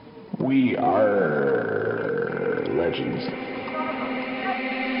We are legends.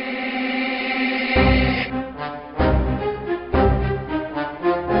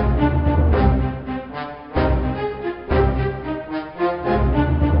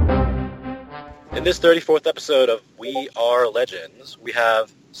 In this 34th episode of We Are Legends, we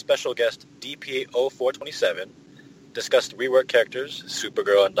have special guest DP0427, discuss the rework characters,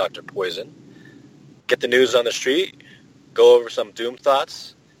 Supergirl and Dr. Poison, get the news on the street, go over some Doom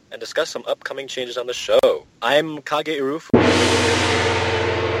thoughts, and discuss some upcoming changes on the show. I'm Kage Irufu.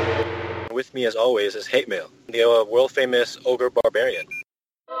 With me, as always, is Hate Mail, the world-famous Ogre Barbarian.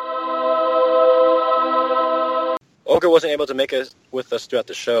 Ogre wasn't able to make it with us throughout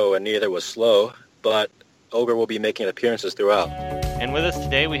the show, and neither was Slow, but Ogre will be making appearances throughout. And with us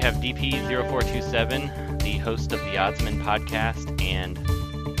today, we have DP0427, the host of the Oddsman podcast and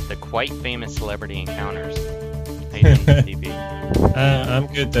the quite famous Celebrity Encounters. How you doing, DP? I'm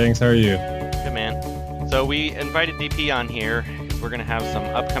good, thanks. How are you? Good, man. So we invited DP on here because we're going to have some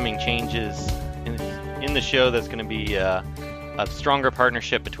upcoming changes in the show that's going to be a stronger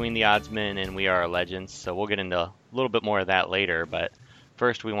partnership between the Oddsman and We Are Legends. So we'll get into a little bit more of that later, but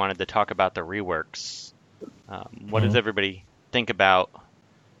first we wanted to talk about the reworks. What does everybody think about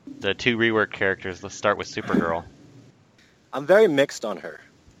the two rework characters? Let's start with Supergirl. I'm very mixed on her.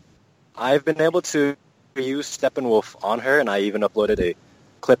 I've been able to use Steppenwolf on her, and I even uploaded a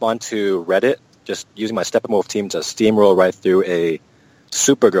clip onto Reddit, just using my Steppenwolf team to steamroll right through a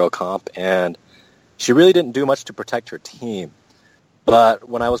Supergirl comp, and she really didn't do much to protect her team. But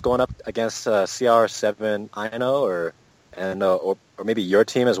when I was going up against CR7 Ino, or maybe your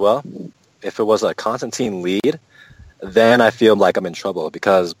team as well, if it was a Constantine lead, then I feel like I'm in trouble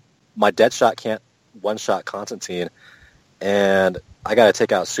because my Deadshot can't one-shot Constantine, and I got to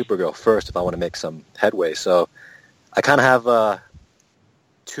take out Supergirl first if I want to make some headway. So I kind of have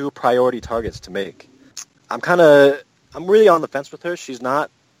two priority targets to make. I'm really on the fence with her. She's not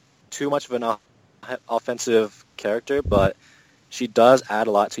too much of an offensive character, but she does add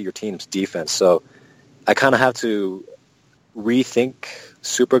a lot to your team's defense. So I kind of have to rethink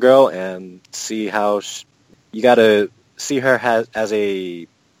Supergirl and see how you got to see her as a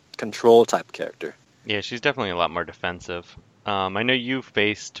control type character. Yeah, she's definitely a lot more defensive. I know you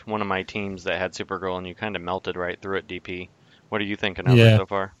faced one of my teams that had Supergirl and you kind of melted right through it, DP. What are you thinking of her so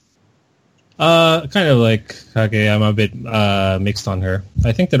far? Kind of like Kage, I'm a bit mixed on her.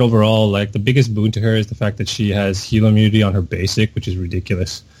 I think that overall, like, the biggest boon to her is the fact that she has heal immunity on her basic, which is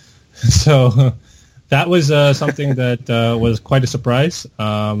ridiculous. So that was something that was quite a surprise.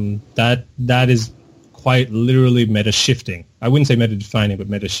 That is quite literally meta shifting. I wouldn't say meta defining, but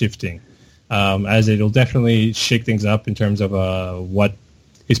meta shifting, as it'll definitely shake things up in terms of what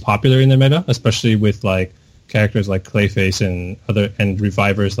is popular in the meta, especially with like characters like Clayface and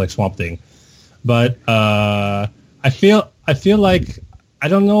revivers like Swamp Thing. But I feel like I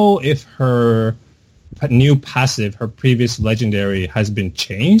don't know if her new passive, her previous legendary, has been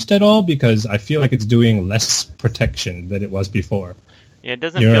changed at all, because I feel like it's doing less protection than it was before. Yeah, it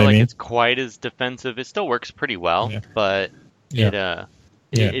doesn't feel like it's quite as defensive. It still works pretty well, but it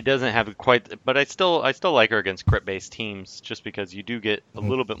doesn't have quite. But I still like her against crit-based teams, just because you do get a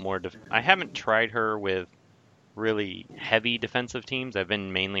little bit more. I haven't tried her with really heavy defensive teams. I've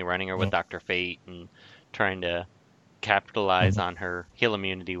been mainly running her with Dr. Fate and trying to capitalize on her heal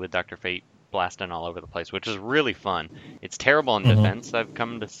immunity with Dr. Fate blasting all over the place, which is really fun. It's terrible in defense, I've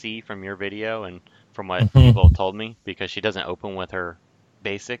come to see from your video and from what people told me, because she doesn't open with her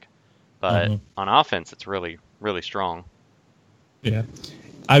basic, but on offense it's really, really strong. Yeah.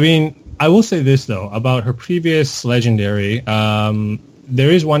 I mean, I will say this though about her previous legendary. There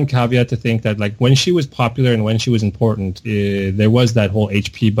is one caveat to think that, like, when she was popular and when she was important, there was that whole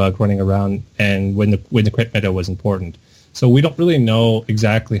HP bug running around, and when the crit meta was important. So we don't really know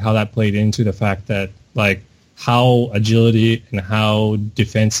exactly how that played into the fact that, like, how agility and how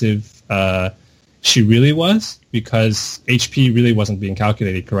defensive she really was, because HP really wasn't being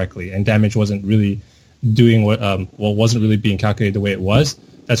calculated correctly, and damage wasn't really doing wasn't really being calculated the way it was.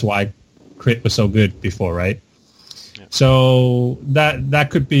 That's why crit was so good before, right? So that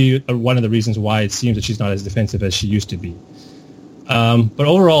could be one of the reasons why it seems that she's not as defensive as she used to be. But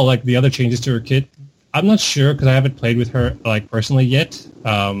overall, like, the other changes to her kit, I'm not sure because I haven't played with her like personally yet.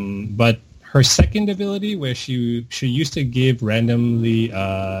 But her second ability, where she used to give randomly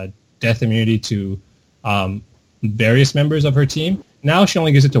death immunity to various members of her team, now she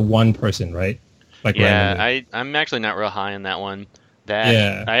only gives it to one person, right? Like, randomly. I'm actually not real high on that one.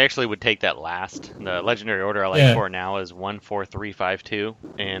 I actually would take that last. The legendary order I like for now is 14352,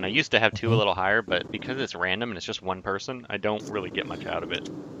 and I used to have two a little higher, but because it's random and it's just one person, I don't really get much out of it.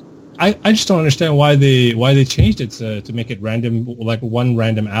 I just don't understand why they changed it to make it random, like one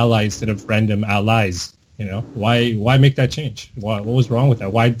random ally instead of random allies. You know, why make that change? What was wrong with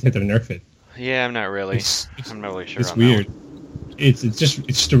that? Why did they nerf it? Yeah, I'm not really sure. It's weird. It's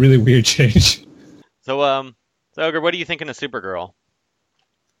just a really weird change. So Ogre, what are you thinking of Supergirl?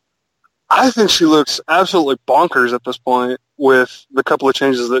 I think she looks absolutely bonkers at this point with the couple of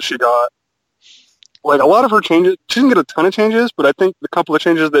changes that she got. Like, a lot of her changes, she didn't get a ton of changes, but I think the couple of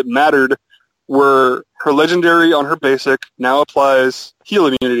changes that mattered were her legendary on her basic now applies heal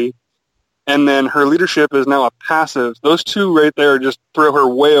immunity, and then her leadership is now a passive. Those two right there just throw her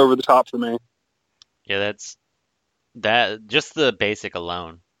way over the top for me. Yeah, that just the basic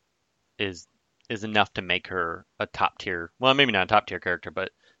alone is enough to make her a top tier, well, maybe not a top tier character,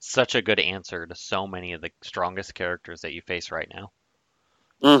 but such a good answer to so many of the strongest characters that you face right now.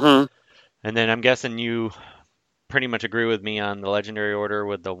 Mm-hmm. And then I'm guessing you pretty much agree with me on the legendary order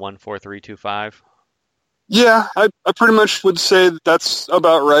with the 14325. Yeah, I pretty much would say that that's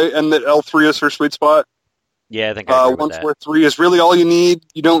about right, and that L3 is her sweet spot. Yeah, I think I agree with 143 is really all you need.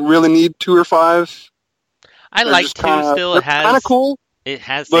 You don't really need 2 or 5. I like 2 still. It has kind of cool. It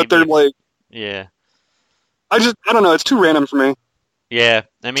has, but they're like, yeah. I don't know. It's too random for me. Yeah,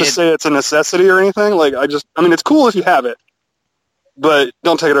 I mean, to say it's a necessity or anything. Like, it's cool if you have it, but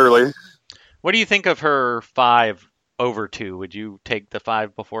don't take it early. What do you think of her 5 over 2? Would you take the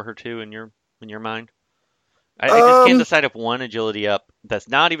 5 before her 2 in your mind? I just can't decide if one agility up that's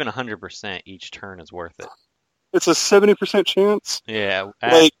not even 100% each turn is worth it. It's a 70% chance. Yeah,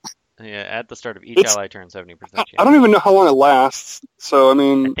 at the start of each ally turn, 70% chance. I don't even know how long it lasts. So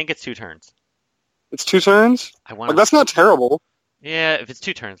I think it's 2 turns. It's 2 turns. That's not terrible. Yeah, if it's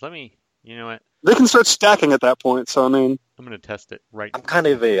 2 turns, you know what? They can start stacking at that point, so I'm going to test it right now. I'm kind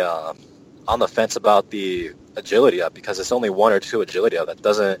of on the fence about the agility up because it's only 1 or 2 agility up. That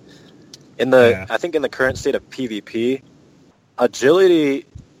doesn't... I think in the current state of PvP, agility...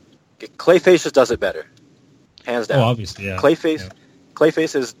 Clayface just does it better. Hands down. Oh, obviously, yeah.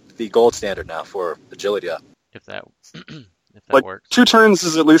 Clayface is the gold standard now for agility up. If that works. 2 turns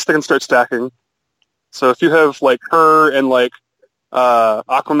is at least they can start stacking. So if you have, like, her and, like,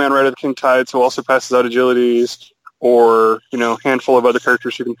 Aquaman Rider of the King Tides, who also passes out agilities, or, handful of other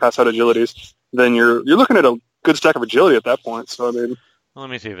characters who can pass out agilities, then you're looking at a good stack of agility at that point. So, well, let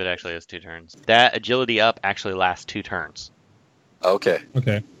me see if it actually has 2 turns. That agility up actually lasts 2 turns. Okay.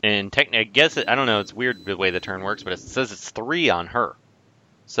 And I guess, I don't know, it's weird the way the turn works, but it says it's 3 on her.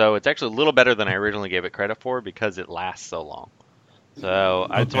 So it's actually a little better than I originally gave it credit for because it lasts so long. So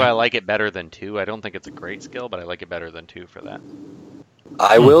that's why I like it better than 2. I don't think it's a great skill, but I like it better than 2 for that.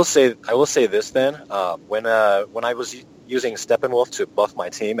 I will say this then. When I was using Steppenwolf to buff my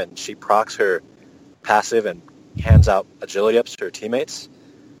team, and she procs her passive and hands out agility ups to her teammates,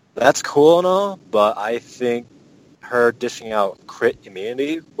 that's cool and all, but I think her dishing out crit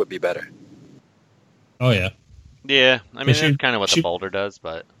immunity would be better. Oh yeah. Yeah, I mean that's kind of what the Boulder does,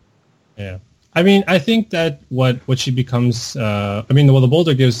 but yeah. I mean, I think that what she becomes, the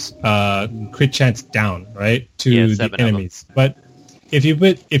Boulder gives crit chance down, right, to the enemies. But if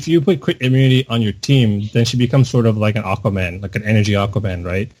you put crit immunity on your team, then she becomes sort of like an Aquaman, like an energy Aquaman,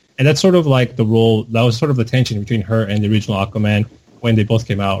 right? And that's sort of like the role, that was sort of the tension between her and the original Aquaman when they both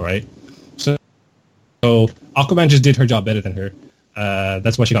came out, right? So Aquaman just did her job better than her.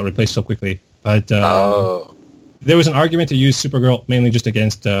 That's why she got replaced so quickly. But there was an argument to use Supergirl mainly just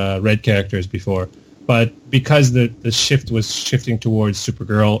against red characters before. But because the shift was shifting towards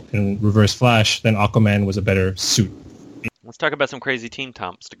Supergirl and Reverse Flash, then Aquaman was a better suit. Let's talk about some crazy team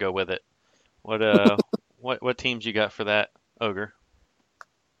comps to go with it. What teams you got for that, Ogre?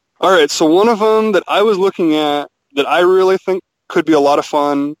 All right, so one of them that I was looking at that I really think could be a lot of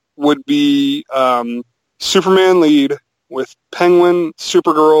fun would be Superman lead with Penguin,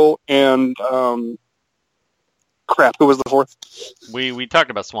 Supergirl, and who was the fourth? We talked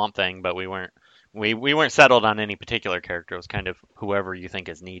about Swamp Thing, but we weren't settled on any particular character. It was kind of whoever you think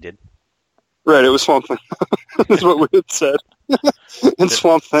is needed. Right, it was Swamp Thing. That's what we had said. And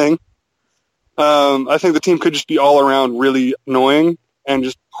Swamp Thing. I think the team could just be all around really annoying and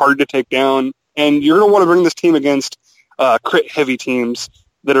just hard to take down. And you're going to want to bring this team against crit-heavy teams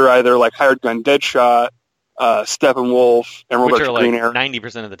that are either like Hired Gun Deadshot, Steppenwolf, Emerald Archer Green Arrow.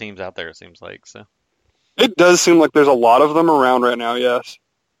 90% of the teams out there, it seems like. So it does seem like there's a lot of them around right now, yes.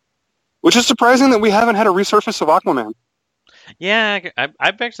 Which is surprising that we haven't had a resurface of Aquaman. Yeah,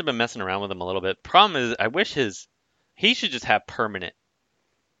 I've actually been messing around with him a little bit. Problem is, I wish he should just have permanent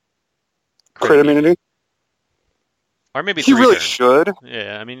crit immunity. Or maybe he really turns. Should.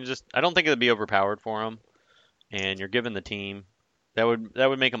 Yeah, I mean, I don't think it'd be overpowered for him. And you're giving the team That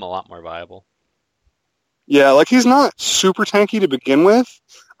would make him a lot more viable. Yeah, like he's not super tanky to begin with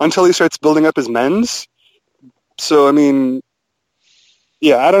until he starts building up his mens. So, I mean,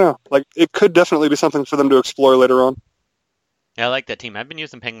 yeah, I don't know. Like, it could definitely be something for them to explore later on. Yeah, I like that team. I've been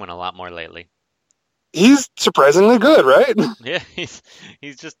using Penguin a lot more lately. He's surprisingly good, right? Yeah, he's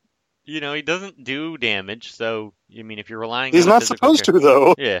just, he doesn't do damage. So, I mean, if you're relying he's on not supposed to,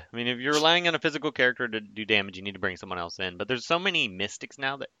 though. Yeah, I mean, if you're relying on a physical character to do damage, you need to bring someone else in. But there's so many mystics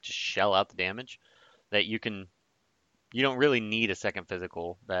now that just shell out the damage that you don't really need a second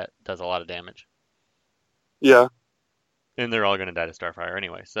physical that does a lot of damage. Yeah. And they're all going to die to Starfire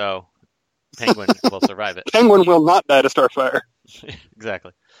anyway, so Penguin will survive it. Penguin will not die to Starfire.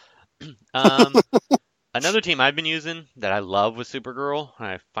 Exactly. Another team I've been using that I love with Supergirl, and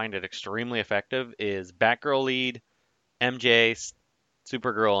I find it extremely effective, is Batgirl lead, MJ,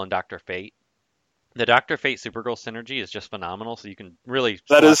 Supergirl, and Dr. Fate. The Dr. Fate Supergirl synergy is just phenomenal, so you can really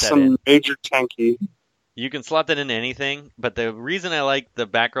that is some major tanky. You can slot that into anything, but the reason I like the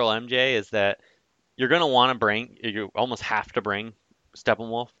Batgirl MJ is that you're going to you almost have to bring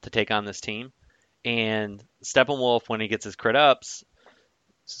Steppenwolf to take on this team. And Steppenwolf, when he gets his crit ups,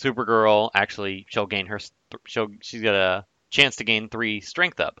 Supergirl actually, she's got a chance to gain 3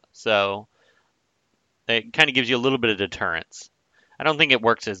 strength up. So it kind of gives you a little bit of deterrence. I don't think it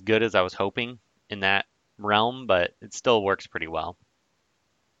works as good as I was hoping in that realm, but it still works pretty well.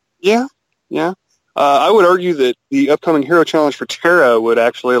 Yeah. I would argue that the upcoming Hero Challenge for Terra would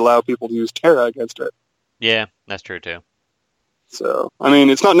actually allow people to use Terra against it. Yeah, that's true too. So, I mean,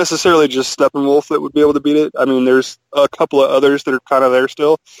 it's not necessarily just Steppenwolf that would be able to beat it. I mean, there's a couple of others that are kind of there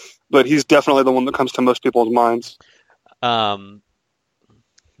still, but he's definitely the one that comes to most people's minds. DP,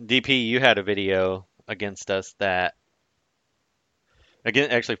 you had a video against us that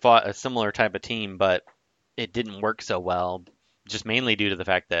actually fought a similar type of team, but it didn't work so well, just mainly due to the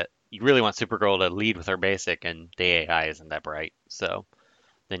fact that you really want Supergirl to lead with her basic, and the AI isn't that bright. So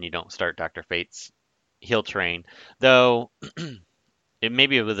then you don't start Dr. Fate's heal train. Though, it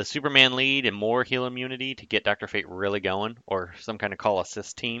maybe with a Superman lead and more heal immunity to get Dr. Fate really going, or some kind of call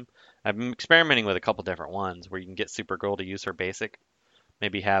assist team. I've been experimenting with a couple different ones where you can get Supergirl to use her basic.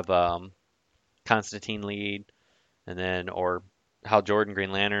 Maybe have Constantine lead, and then, or Hal Jordan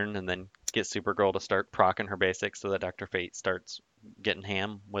Green Lantern, and then get Supergirl to start proccing her basic so that Dr. Fate starts getting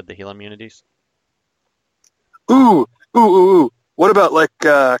ham with the heal immunities. Ooh. What about, like,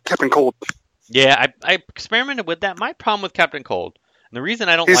 Captain Cold? Yeah, I experimented with that. My problem with Captain Cold, and the reason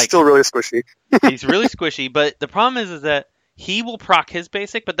I don't he's still really squishy. He's really squishy, but the problem is that he will proc his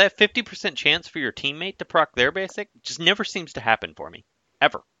basic, but that 50% chance for your teammate to proc their basic just never seems to happen for me.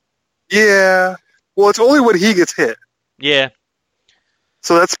 Ever. Yeah. Well, it's only when he gets hit. Yeah.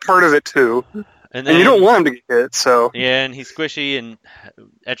 So that's part of it, too. And you don't want him to get hit, so... Yeah, and he's squishy, and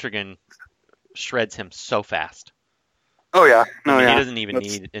Etrigan shreds him so fast. Oh, yeah. He doesn't even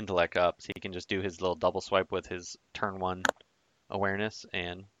need intellect up, so he can just do his little double swipe with his turn 1 awareness,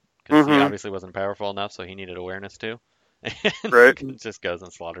 and because he obviously wasn't powerful enough, so he needed awareness, too. And right. He just goes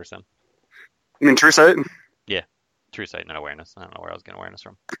and slaughters him. You mean True Sight? Yeah. True Sight, not awareness. I don't know where I was getting awareness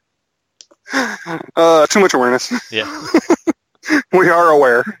from. Too much awareness. Yeah. We are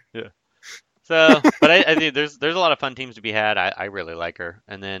aware. Yeah. So, but I think there's a lot of fun teams to be had. I really like her.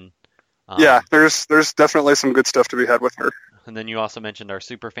 And then... yeah, there's definitely some good stuff to be had with her. And then you also mentioned our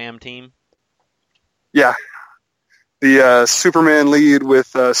Super Fam team. Yeah. The Superman lead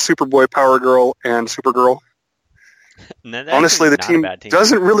with Superboy, Power Girl, and Supergirl. Honestly, the team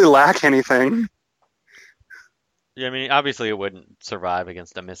doesn't really lack anything. Yeah, I mean, obviously it wouldn't survive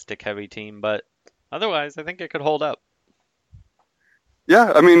against a Mystic-heavy team, but otherwise, I think it could hold up.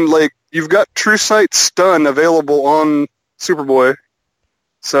 Yeah, I mean, like, you've got True Sight Stun available on Superboy,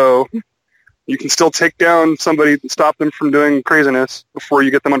 so you can still take down somebody and stop them from doing craziness before you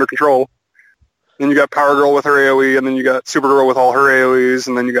get them under control. Then you got Power Girl with her AoE, and then you got Supergirl with all her AoEs,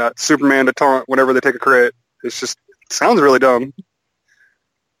 and then you got Superman to taunt whenever they take a crit. It sounds really dumb.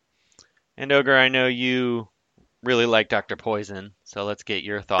 And Ogre, I know you really like Dr. Poison, so let's get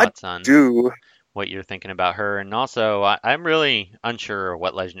your thoughts on what you're thinking about her. And also, I'm really unsure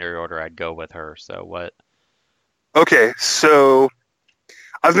what Legendary Order I'd go with her, so what... Okay, so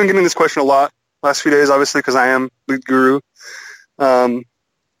I've been getting this question a lot last few days, obviously, because I am lead guru.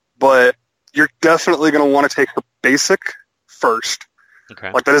 But you're definitely going to want to take her basic first.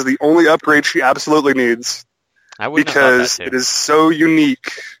 Okay. Like, that is the only upgrade she absolutely needs. I wouldn't because it is so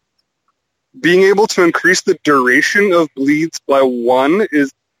unique. Being able to increase the duration of bleeds by 1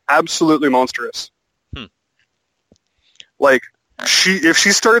 is absolutely monstrous. Like, if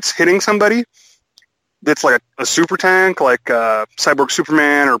she starts hitting somebody, that's like a super tank, like Cyborg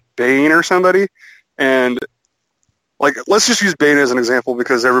Superman or Bane or somebody. And like, let's just use Bane as an example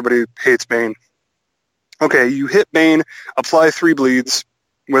because everybody hates Bane. Okay, you hit Bane, apply 3 bleeds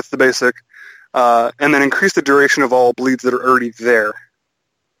with the basic, and then increase the duration of all bleeds that are already there.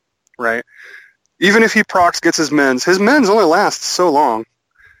 Right? Even if he procs, gets his mends only last so long.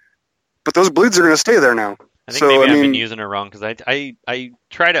 But those bleeds are going to stay there now. I think maybe I've been using her wrong because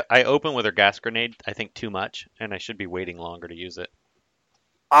I open with her gas grenade, I think, too much, and I should be waiting longer to use it.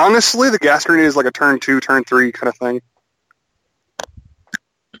 Honestly, the gas grenade is like a turn 2, turn 3 kind of thing.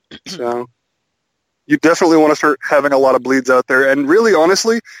 So you definitely want to start having a lot of bleeds out there. And really,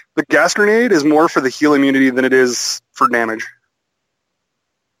 honestly, the gas grenade is more for the heal immunity than it is for damage.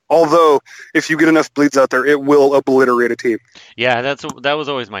 Although, if you get enough bleeds out there, it will obliterate a team. Yeah, that was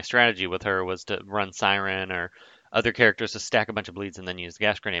always my strategy with her, was to run Siren or other characters to stack a bunch of bleeds and then use the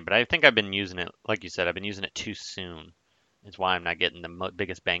gas grenade. But I think I've been using it, like you said, I've been using it too soon. Is why I'm not getting the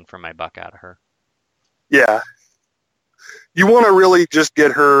biggest bang for my buck out of her. Yeah. You want to really just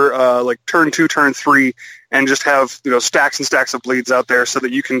get her like turn 2, turn 3, and just have stacks and stacks of bleeds out there so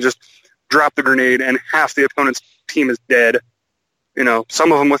that you can just drop the grenade and half the opponent's team is dead.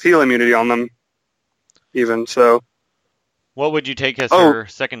 Some of them with heal immunity on them, even. So, what would you take as her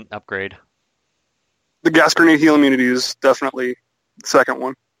second upgrade? The gas grenade heal immunity is definitely the second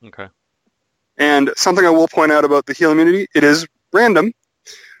one. Okay. And something I will point out about the heal immunity, it is random,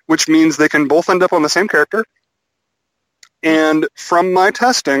 which means they can both end up on the same character. And from my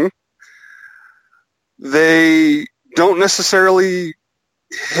testing, they don't necessarily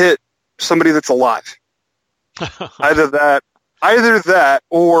hit somebody that's alive. Either that,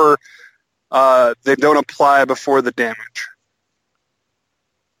 or they don't apply before the damage.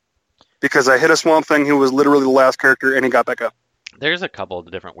 Because I hit a Swamp Thing who was literally the last character, and he got back up. There's a couple of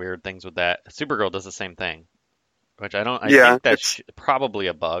different weird things with that. Supergirl does the same thing, which I think that's probably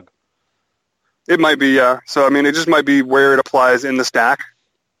a bug. It might be, yeah. So, it just might be where it applies in the stack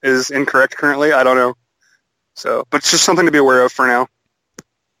is incorrect currently. I don't know. So, but it's just something to be aware of for now.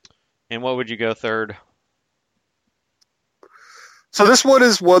 And what would you go third? So this one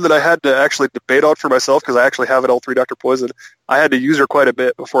is one that I had to actually debate on for myself because I actually have it L3 Dr. Poison. I had to use her quite a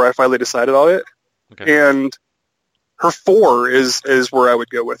bit before I finally decided on it. Okay. And her 4 is where I would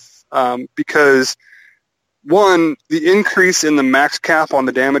go with. Because, one, the increase in the max cap on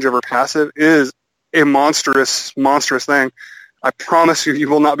the damage of her passive is a monstrous, monstrous thing. I promise you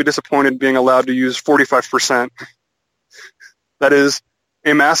will not be disappointed being allowed to use 45%. That is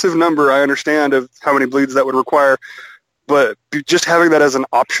a massive number, I understand, of how many bleeds that would require. But just having that as an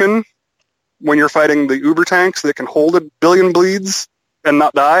option when you're fighting the Uber tanks that can hold 1 billion bleeds and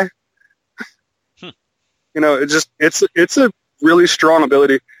not die, it's a really strong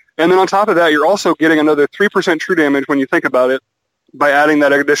ability. And then on top of that, you're also getting another 3% true damage when you think about it by adding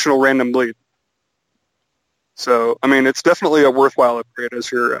that additional random bleed. So, it's definitely a worthwhile upgrade as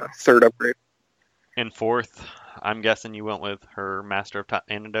your third upgrade. And fourth, I'm guessing you went with her Master of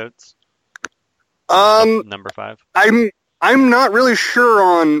Antidotes? Number 5? I'm not really sure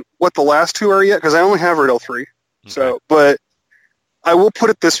on what the last 2 are yet because I only have her at L3. Okay. So, but I will put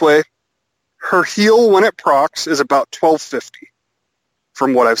it this way: her heal when it procs is about 1250,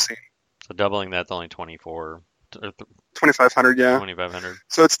 from what I've seen. So doubling that's only 2,500, yeah. 2,500.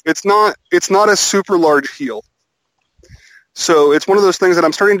 So it's not a super large heal. So it's one of those things that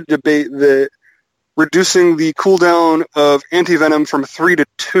I'm starting to debate that reducing the cooldown of anti-venom from 3 to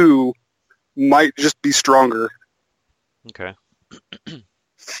 2 might just be stronger. Okay.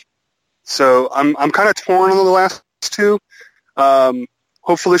 So I'm kind of torn on the last 2.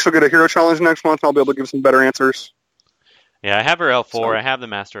 Hopefully she'll get a hero challenge next month and I'll be able to give some better answers. Yeah, I have her L4. So, I have the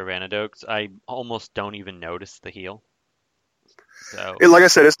Master of Antidotes. I almost don't even notice the heal. So, like I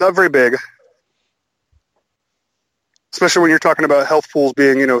said, it's not very big. Especially when you're talking about health pools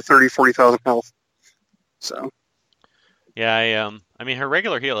being, 30, 40,000 health. So. Yeah, her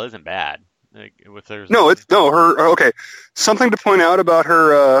regular heal isn't bad. Okay. Something to point out about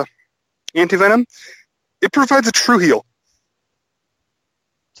her anti-venom, it provides a true heal.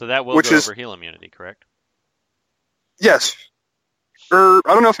 So that will go over heal immunity, correct? Yes. I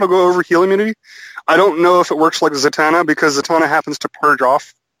don't know if it'll go over heal immunity. I don't know if it works like Zatanna, because Zatanna happens to purge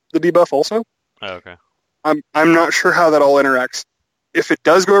off the debuff also. Oh, okay. I'm not sure how that all interacts. If it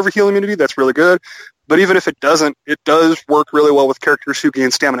does go over heal immunity, that's really good. But even if it doesn't, it does work really well with characters who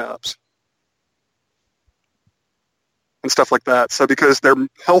gain stamina ups. And stuff like that. So because their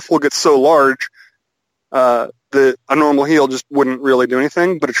health will get so large that a normal heal just wouldn't really do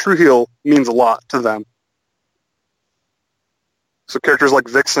anything, but a true heal means a lot to them. So characters like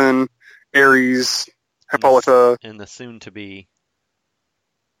Vixen, Ares, Hippolyta. And the soon-to-be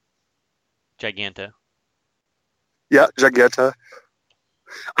Giganta. Yeah, Giganta.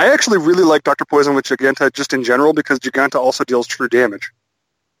 I actually really like Dr. Poison with Giganta just in general because Giganta also deals true damage.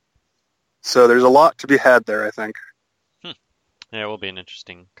 So there's a lot to be had there, I think. Yeah, it will be an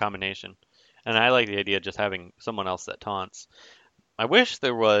interesting combination. And I like the idea of just having someone else that taunts. I wish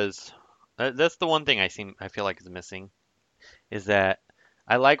there was... That's the one thing I feel like is missing, is that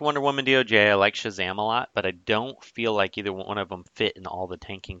I like Wonder Woman DOJ, I like Shazam a lot, but I don't feel like either one of them fit in all the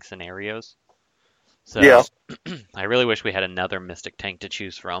tanking scenarios. So yeah. I really wish we had another Mystic tank to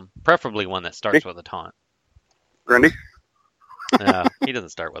choose from, preferably one that starts with a taunt. Grundy? No, he doesn't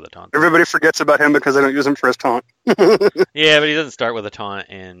start with a taunt. Everybody forgets about him because they don't use him for his taunt. Yeah, but he doesn't start with a taunt,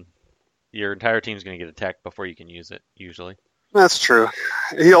 and your entire team's going to get attacked before you can use it, usually. That's true.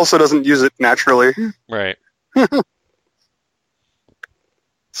 He also doesn't use it naturally. Right.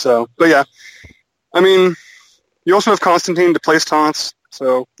 So, but yeah. I mean, you also have Constantine to place taunts,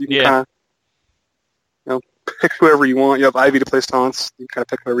 so you can kind of pick whoever you want. You have Ivy to place taunts. You can kind of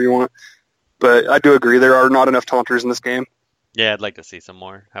pick whoever you want. But I do agree, there are not enough taunters in this game. Yeah, I'd like to see some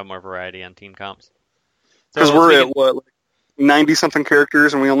more, have more variety on team comps. Because we're at, what, like 90-something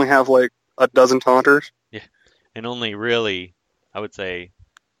characters, and we only have, like, a dozen taunters? Yeah, and only really, I would say...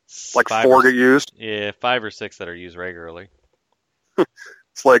 Like 4 get used? Yeah, 5 or 6 that are used regularly.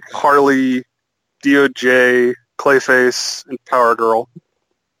 It's like Harley, DOJ, Clayface, and Power Girl,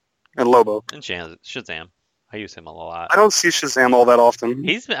 and Lobo. And Shazam. I use him a lot. I don't see Shazam all that often.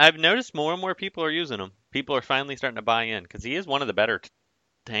 I've noticed more and more people are using him. People are finally starting to buy in, because he is one of the better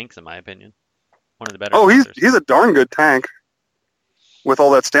tanks, in my opinion. One of the better he's a darn good tank. With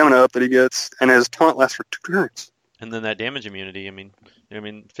all that stamina up that he gets, and his taunt lasts for 2 turns. And then that damage immunity, I mean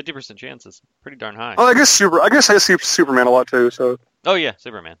 50% chance is pretty darn high. Oh, I guess I see Superman a lot too, so... Oh yeah,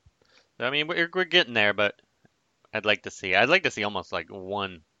 Superman. I mean, we're getting there, but I'd like to see almost like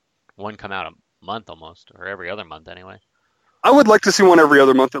one come out a month almost, or every other month anyway. I would like to see one every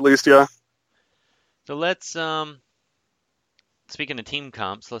other month at least, yeah. So let's speaking of team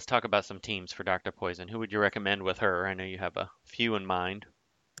comps, let's talk about some teams for Dr. Poison. Who would you recommend with her? I know you have a few in mind.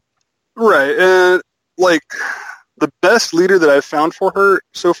 Right, and like the best leader that I've found for her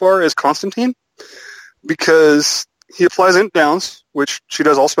so far is Constantine, because he applies int downs, which she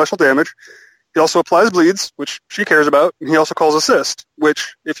does all special damage. He also applies bleeds, which she cares about, and he also calls assist,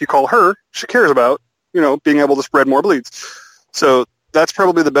 which if you call her, she cares about, being able to spread more bleeds. So that's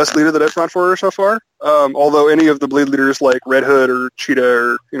probably the best leader that I've found for her so far. Although any of the bleed leaders like Red Hood or Cheetah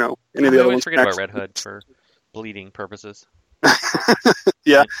or, any of the other ones. I forget about Red Hood for bleeding purposes.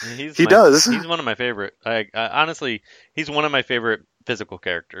 Yeah, he does. He's one of my favorite. Honestly, he's one of my favorite physical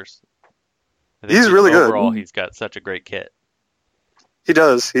characters. He's really good. Overall, he's got such a great kit. He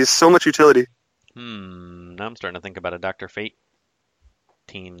does. He's so much utility. Now I'm starting to think about a Dr. Fate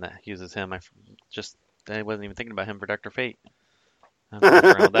team that uses him. I wasn't even thinking about him for Dr. Fate. I'm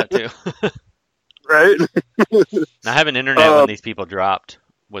around that too. Right? Now, having internet when these people dropped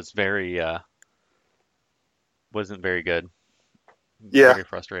was wasn't very good. Yeah. Very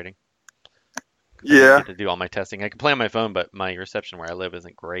frustrating. Yeah. I get to do all my testing. I can play on my phone, but my reception where I live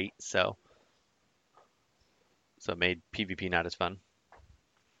isn't great, so it made PvP not as fun.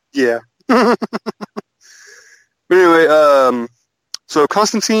 Yeah. But anyway, so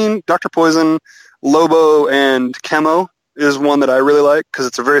Constantine, Dr. Poison, Lobo, and Chemo is one that I really like because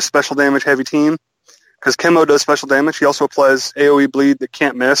it's a very special damage heavy team. Because Chemo does special damage. He also applies AoE bleed that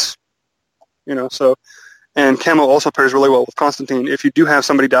can't miss. And Chemo also pairs really well with Constantine. If you do have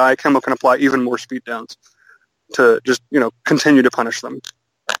somebody die, Chemo can apply even more speed downs to just, continue to punish them.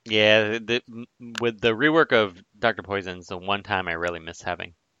 Yeah, with the rework of Dr. Poison's the one time I really miss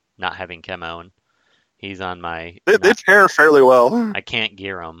not having Chemo, and he's on my... They pair fairly well. I can't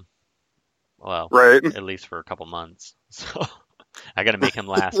gear him. Well, right. At least for a couple months. So I got to make him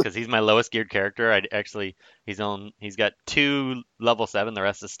last because he's my lowest geared character. He's got 2 level 7, the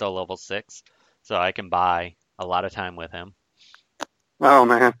rest is still level 6. So I can buy a lot of time with him. Oh,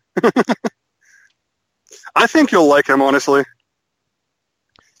 man. I think you'll like him, honestly.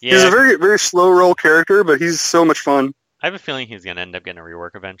 Yeah. He's a very, very slow roll character, but he's so much fun. I have a feeling he's going to end up getting a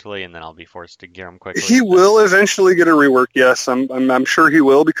rework eventually, and then I'll be forced to gear him quickly. He will eventually get a rework, yes. I'm sure he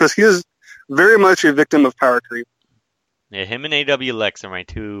will, because he is very much a victim of power creep. Yeah, him and AW Lex are my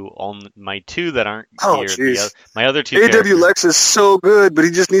two that aren't geared. Jeez. My other 2 AW Lex is so good, but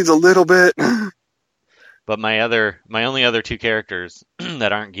he just needs a little bit. But my only other 2 characters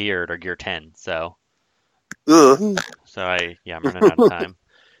that aren't geared are gear 10, so... Ugh. So I'm running out of time.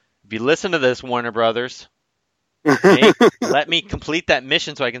 If you listen to this, Warner Brothers, hey, let me complete that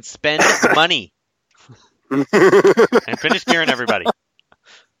mission so I can spend money. And finish gearing everybody.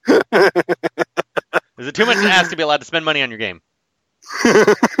 Is it too much to ask to be allowed to spend money on your game?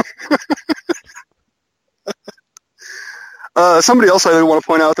 Somebody else I want to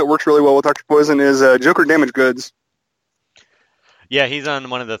point out that works really well with Dr. Poison is Joker Damage Goods. Yeah, he's on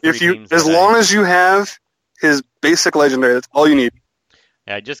one of the three teams. As long as you have his basic legendary, that's all you need.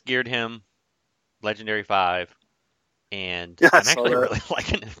 Yeah, I just geared him Legendary 5, and yeah, I'm actually really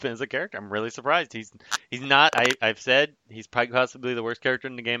liking him as a character. I'm really surprised. He's not, I've said, he's probably possibly the worst character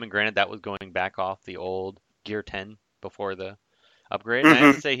in the game, and granted, that was going back off the old Gear 10 before the upgrade. Mm-hmm. And I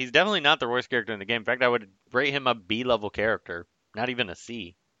have to say, he's definitely not the worst character in the game. In fact, I would rate him a B-level character, not even a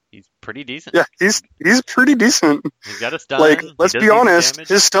C. He's pretty decent. Yeah, he's pretty decent. He's got a stun. Like, let's be honest,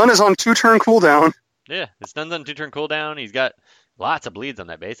 his stun is on 2-turn cooldown. Yeah, his stun's on 2-turn cooldown. He's got lots of bleeds on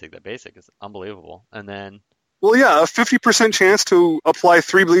that basic. That basic is unbelievable. And then... Well, yeah, a 50% chance to apply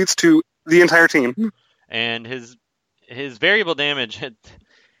 3 bleeds to the entire team. And his variable damage,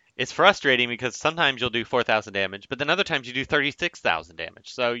 it's frustrating because sometimes you'll do 4,000 damage, but then other times you do 36,000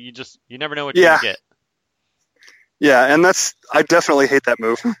 damage. So you never know what you're going to get. Yeah, and I definitely hate that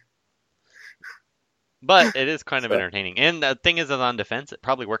move. But it is kind of entertaining. And the thing is, on defense, it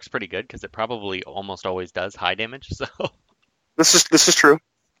probably works pretty good because it probably almost always does high damage. So this is true.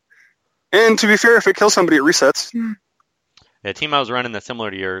 And to be fair, if it kills somebody, it resets. The team I was running that's similar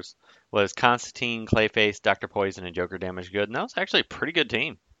to yours was Constantine, Clayface, Dr. Poison, and Joker Damage Good. And that was actually a pretty good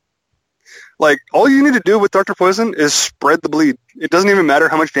team. Like, all you need to do with Dr. Poison is spread the bleed. It doesn't even matter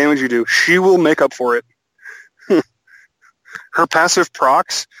how much damage you do. She will make up for it. Her passive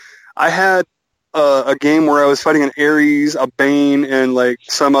procs. I had a game where I was fighting an Ares, a Bane, and like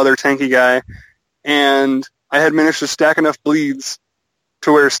some other tanky guy, and I had managed to stack enough bleeds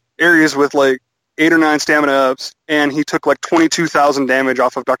to where Ares with like 8 or 9 stamina ups, and he took like 22,000 damage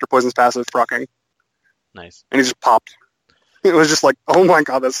off of Dr. Poison's passive proccing. Nice. And he just popped. It was just like, oh my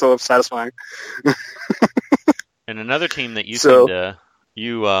god, that's so satisfying. And another team that you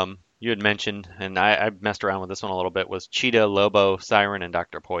you had mentioned, and I messed around with this one a little bit, was Cheetah, Lobo, Siren, and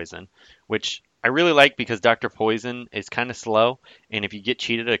Dr. Poison, which I really like because Dr. Poison is kind of slow, and if you get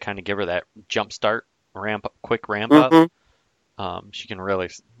Cheetah to kind of give her that jump start, quick ramp up, she can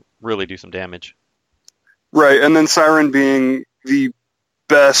really do some damage. Right, and then Siren being the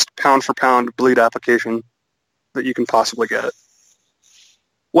best pound-for-pound bleed application that you can possibly get.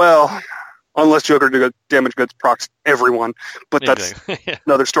 Well, unless Joker Damage Goods procs everyone, but that's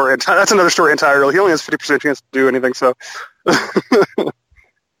another story. That's another story entirely. He only has 50% chance to do anything, so...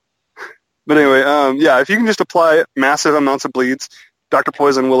 But anyway, yeah, if you can just apply massive amounts of bleeds, Dr.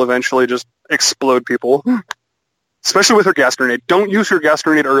 Poison will eventually just explode people. Especially with her gas grenade. Don't use her gas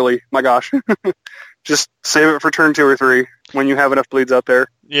grenade early. My gosh. Just save it for turn 2 or 3 when you have enough bleeds out there.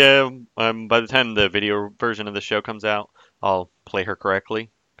 Yeah, by the time the video version of the show comes out, I'll play her correctly.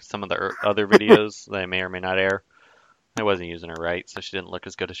 Some of the other videos they may or may not air, I wasn't using her right, so she didn't look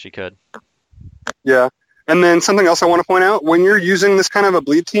as good as she could. Yeah. And then something else I want to point out, when you're using this kind of a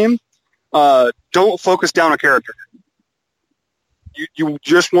bleed team, don't focus down a character. You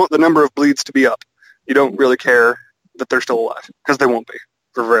just want the number of bleeds to be up. You don't really care that they're still alive, because they won't be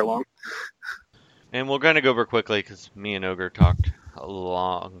for very long. And we're going to go over quickly, because me and Ogre talked a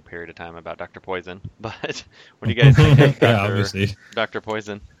long period of time about Dr. Poison. But what do you guys think of obviously. Dr.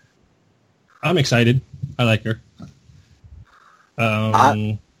 Poison? I'm excited. I like her.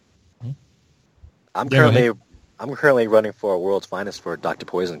 I'm currently running for a World's Finest for Dr.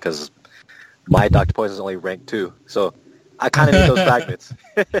 Poison, because my Dr. Poison is only rank 2. So I kind of need those fragments.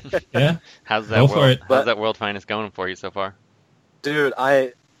 Yeah. How's that World Finest going for you so far? Dude,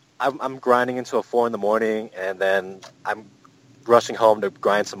 I'm grinding into a 4 in the morning, and then I'm rushing home to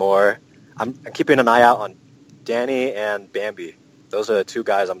grind some more. I'm keeping an eye out on Danny and Bambi. Those are the 2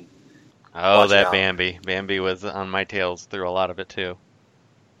 guys I'm watching out. Bambi. Bambi was on my tails through a lot of it, too.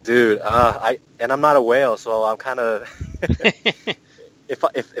 Dude, I'm not a whale, so I'm kind of...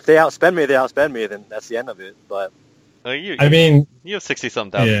 if they outspend me, then that's the end of it, but... you have 60-something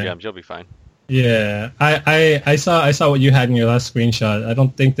thousand gems. You'll be fine. Yeah, I saw what you had in your last screenshot. I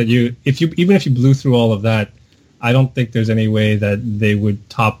don't think that even if you blew through all of that, I don't think there's any way that they would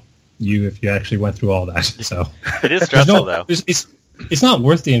top you if you actually went through all that. So it is stressful though. It's not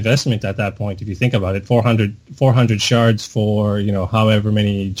worth the investment at that point if you think about it. 400 shards for however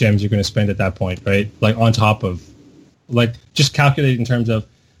many gems you're going to spend at that point, right? Like on top of, like just calculate in terms of,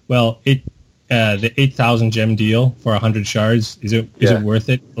 the 8,000 gem deal for 100 shards, is it worth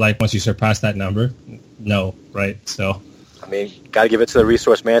it? Like once you surpass that number? No, right? So, I mean, got to give it to the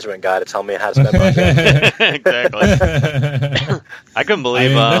resource management guy to tell me how to spend my gems. Exactly. I couldn't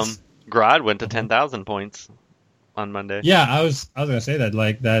believe Grodd went to 10,000 points on Monday. Yeah, I was gonna say that,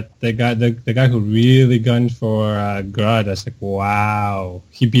 like, that the guy who really gunned for Grodd. I was like, wow,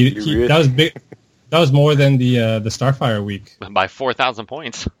 he beat it. That was big. That was more than the Starfire week by 4,000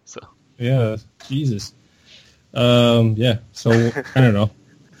 points. So yeah, Jesus. Yeah. So I don't know.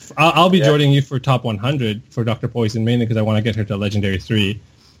 I'll be joining you for top 100 for Dr. Poison, mainly because I want to get her to Legendary 3.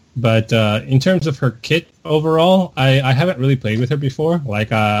 But in terms of her kit overall, I haven't really played with her before.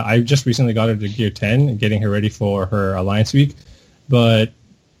 Like, I just recently got her to Gear 10, getting her ready for her Alliance Week. But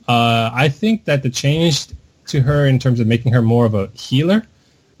I think that the change to her in terms of making her more of a healer,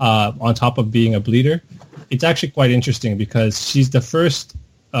 on top of being a bleeder, it's actually quite interesting because she's the first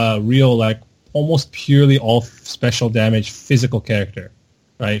real, like, almost purely all special damage physical character,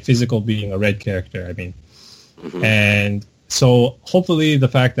 right? Physical being a red character, I mean. Mm-hmm. And so hopefully the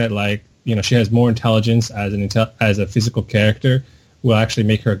fact that, like, you know, she has more intelligence as a physical character will actually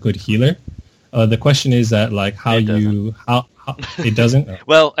make her a good healer. The question is that, like, how it doesn't?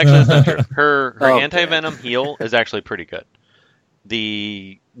 Well, actually, that's not true. Her anti-venom heal is actually pretty good.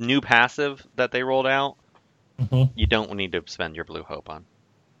 The new passive that they rolled out, you don't need to spend your blue hope on.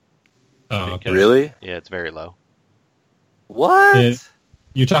 Oh, okay. Really? Yeah, it's very low. What?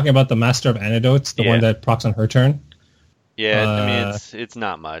 You're talking about the Master of Antidotes, the one that procs on her turn? Yeah, I mean, it's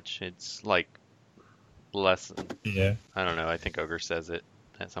not much. It's like less. Yeah. I don't know. I think Ogre says it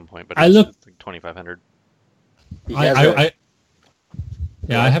at some point, but it's like 2,500. I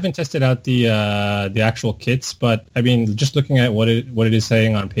haven't tested out the actual kits, but I mean, just looking at what it is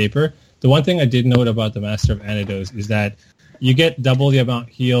saying on paper, the one thing I did note about the Master of Antidotes is that you get double the amount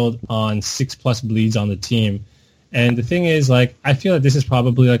healed on 6+ bleeds on the team. And the thing is, like, I feel that this is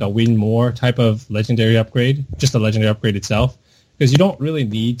probably like a win more type of legendary upgrade, just a legendary upgrade itself, because you don't really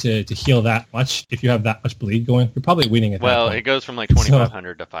need to heal that much if you have that much bleed going. You're probably winning at that point. Well, it goes from like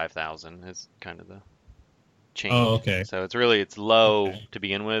 2,500 to 5,000 is kind of the change. Oh, okay. So it's low to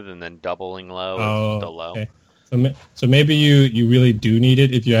begin with, and then doubling low is still low. Okay. So maybe you really do need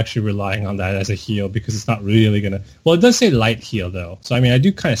it if you're actually relying on that as a heal, because it's not really going to... Well, it does say light heal, though. So, I mean, I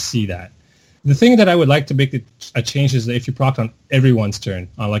do kind of see that. The thing that I would like to make a change is that if you proc on everyone's turn,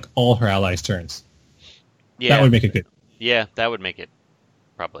 on like all her allies' turns, that would make it good. Yeah, that would make it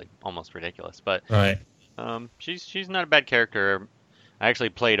probably almost ridiculous. But right. She's not a bad character. I actually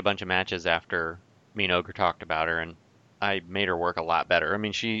played a bunch of matches after me and Ogre talked about her, and I made her work a lot better. I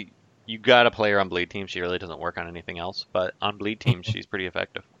mean, you got to play her on bleed teams. She really doesn't work on anything else, but on bleed teams, she's pretty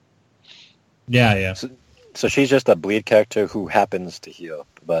effective. Yeah. So she's just a bleed character who happens to heal,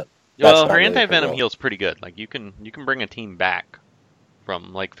 but. Well, her anti-venom heal's pretty good. Like, you can bring a team back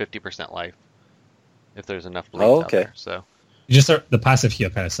from like 50% life if there's enough bleeds out there. So just the passive heal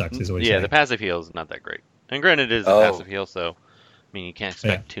kind of sucks, is what you're saying. The passive heal is not that great. And granted, it is a passive heal, so I mean, you can't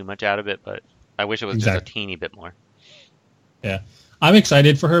expect too much out of it. But I wish it was just a teeny bit more. Yeah, I'm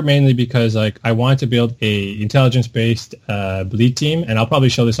excited for her mainly because, like, I want to build a intelligence-based bleed team, and I'll probably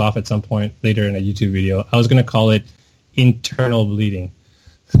show this off at some point later in a YouTube video. I was going to call it internal bleeding.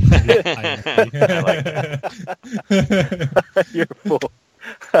 I like that. You're a fool.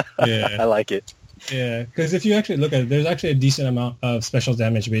 Yeah, I like it. Yeah, because if you actually look at it, there's actually a decent amount of special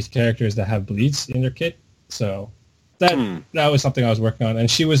damage-based characters that have bleeds in their kit. So that was something I was working on,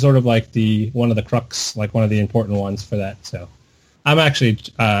 and she was sort of like one of the crux, like one of the important ones for that. So I'm actually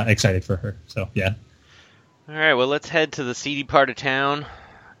excited for her. So yeah. All right, well, let's head to the seedy part of town.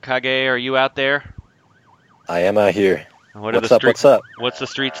 Kage, are you out there? I am out here. What's up? What's the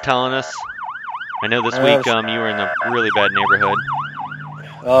streets telling us? I know this week you were in a really bad neighborhood.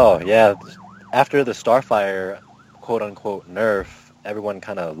 Oh, yeah. After the Starfire quote-unquote nerf, everyone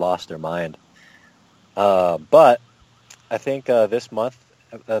kind of lost their mind. But I think this month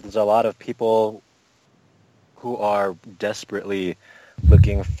there's a lot of people who are desperately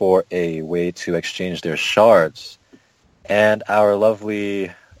looking for a way to exchange their shards. And our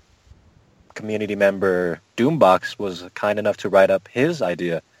lovely community member Doombox was kind enough to write up his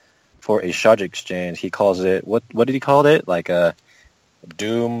idea for a shard exchange. He calls it, what did he call it? Like a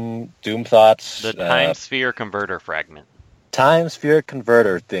Doom Thoughts? The Time Sphere Converter Fragment. Time Sphere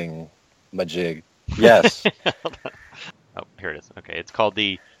Converter thing, majig. Yes. Oh, here it is. Okay, it's called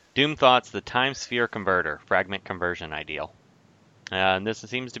the Doom Thoughts, the Time Sphere Converter Fragment Conversion Ideal. And this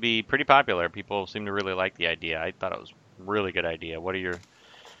seems to be pretty popular. People seem to really like the idea. I thought it was a really good idea.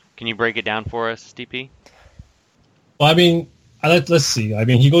 Can you break it down for us, DP? Well, I mean, let's see. I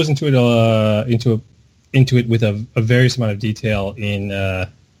mean, he goes into it with a various amount of detail in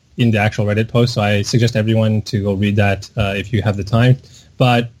the actual Reddit post. So I suggest everyone to go read that if you have the time.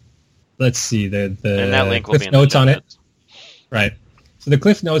 But let's see, the and that link will be in notes the on notes. it. Right. So the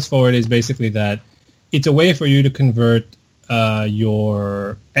cliff notes for it is basically that it's a way for you to convert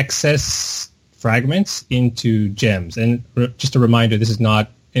your excess fragments into gems. And just a reminder, this is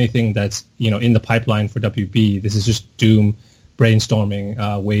not anything that's in the pipeline for WB. This is just Doom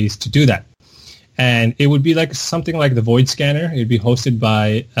brainstorming ways to do that. And it would be like something like the Void Scanner. It would be hosted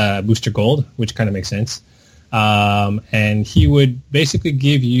by Booster Gold, which kind of makes sense. And he would basically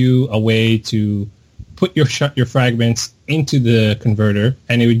give you a way to put your fragments into the converter,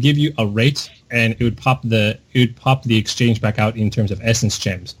 and it would give you a rate, and it would pop the exchange back out in terms of essence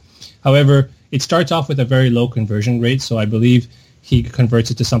gems. However, it starts off with a very low conversion rate, so I believe he converts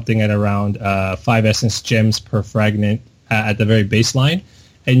it to something at around 5 essence gems per fragment at the very baseline.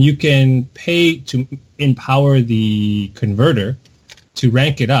 And you can pay to empower the converter to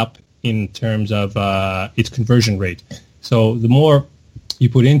rank it up in terms of its conversion rate. So the more you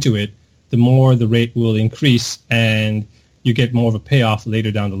put into it, the more the rate will increase, and you get more of a payoff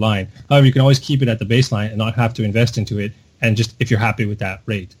later down the line. However, you can always keep it at the baseline and not have to invest into it, and just if you're happy with that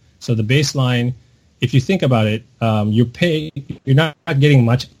rate. So the baseline, if you think about it, you're not getting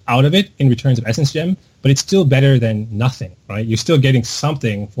much out of it in returns of essence gem, but it's still better than nothing, right? You're still getting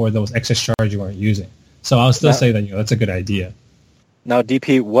something for those excess shards you weren't using. So I'll still say that that's a good idea. Now,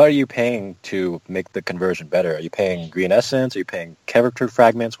 DP, what are you paying to make the conversion better? Are you paying green essence? Are you paying character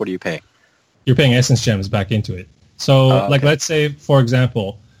fragments? What are you paying? You're paying essence gems back into it. So, okay. Let's say, for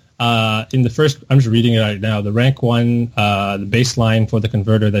example, in the first, I'm just reading it right now, the rank 1, the baseline for the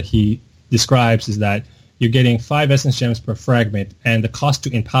converter that he describes is that you're getting 5 essence gems per fragment, and the cost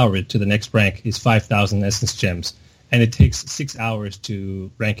to empower it to the next rank is 5,000 essence gems, and it takes 6 hours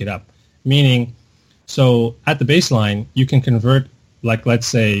to rank it up. Meaning, so at the baseline, you can convert, let's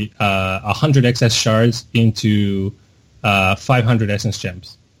say, 100 excess shards into 500 essence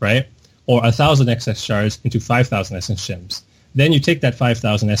gems, right? Or 1,000 excess shards into 5,000 essence gems. Then you take that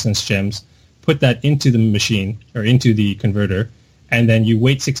 5,000 essence gems, put that into the machine or into the converter, and then you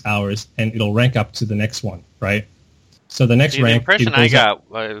wait 6 hours, and it'll rank up to the next one, right? So the next rank... The impression I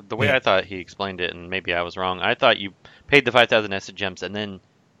got, the way I thought he explained it, and maybe I was wrong, I thought you paid the 5,000 essence gems, and then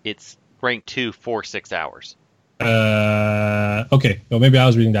it's rank 2 for 6 hours. Okay. Well, maybe I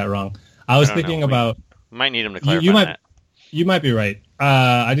was reading that wrong. I was thinking about... Might need him to clarify that. You might be right.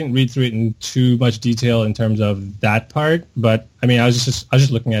 I didn't read through it in too much detail in terms of that part, but I mean, I was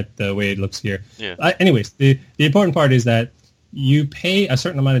just looking at the way it looks here. Yeah. Anyways, the important part is that you pay a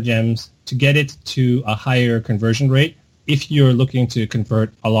certain amount of gems to get it to a higher conversion rate if you're looking to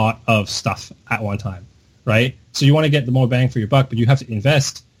convert a lot of stuff at one time, right? So you want to get the more bang for your buck, but you have to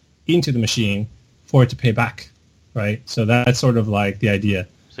invest into the machine for it to pay back, right? So that's sort of like the idea.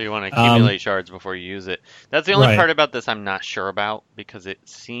 So you want to accumulate shards before you use it. That's the only part about this I'm not sure about, because it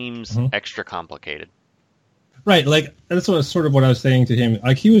seems extra complicated. Right, that's sort of what I was saying to him.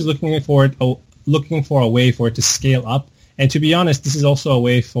 Like, he was looking for a way for it to scale up. And to be honest, this is also a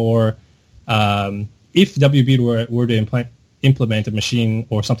way for if WB were to implement a machine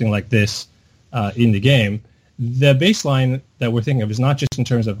or something like this in the game, the baseline that we're thinking of is not just in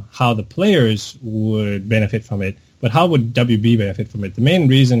terms of how the players would benefit from it, but how would WB benefit from it? The main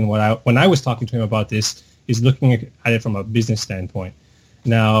reason when I was talking to him about this is looking at it from a business standpoint.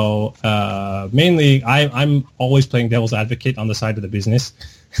 Now, mainly, I'm always playing devil's advocate on the side of the business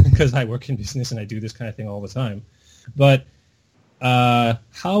because I work in business and I do this kind of thing all the time. But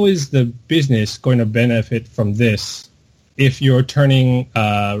how is the business going to benefit from this if you're turning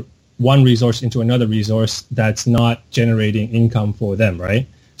one resource into another resource that's not generating income for them, right?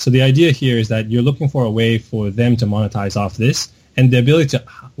 So the idea here is that you're looking for a way for them to monetize off this, and the ability to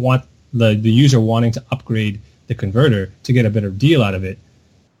want the user wanting to upgrade the converter to get a better deal out of it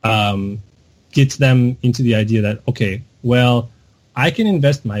gets them into the idea that, okay, well, I can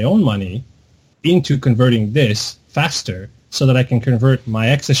invest my own money into converting this faster so that I can convert my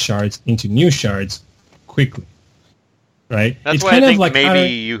excess shards into new shards quickly, right? That's why I think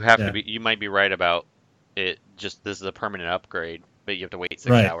maybe you have to be. You might be right about it. Just this is a permanent upgrade, but you have to wait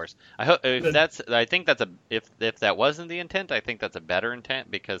 6 hours. I think that's if that wasn't the intent, I think that's a better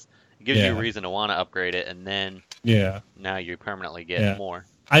intent because it gives you a reason to want to upgrade it, and then now you permanently get more.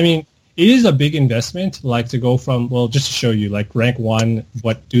 I mean, it is a big investment, like to go from, well, just to show you, like rank 1,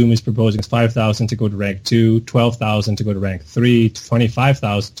 what Doom is proposing is 5,000 to go to rank 2, 12,000 to go to rank 3,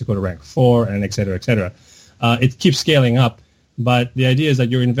 25,000 to go to rank 4, and et cetera, et cetera. It keeps scaling up, but the idea is that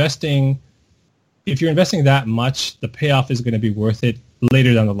if you're investing that much, the payoff is going to be worth it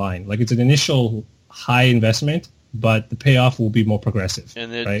later down the line. Like, it's an initial high investment, but the payoff will be more progressive.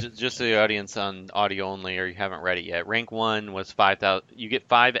 And then just so the audience on audio only, or you haven't read it yet, rank 1 was 5,000. You get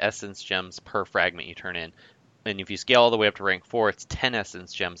 5 essence gems per fragment you turn in. And if you scale all the way up to rank 4, it's 10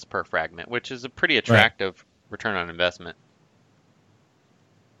 essence gems per fragment, which is a pretty attractive return on investment.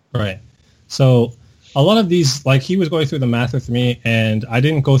 Right. So a lot of these, like he was going through the math with me, and I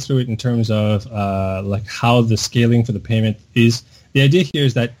didn't go through it in terms of like how the scaling for the payment is. The idea here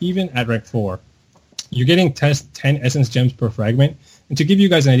is that even at rank 4, you're getting 10 essence gems per fragment. And to give you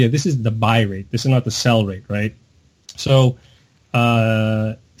guys an idea, this is the buy rate. This is not the sell rate, right? So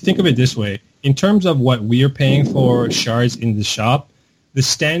think of it this way. In terms of what we are paying for shards in the shop, the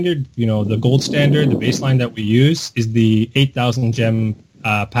standard, the gold standard, the baseline that we use is the 8,000 gem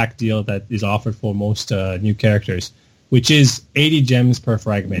pack deal that is offered for most new characters, which is 80 gems per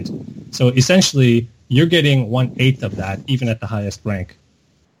fragment. So essentially, you're getting 1/8 of that, even at the highest rank,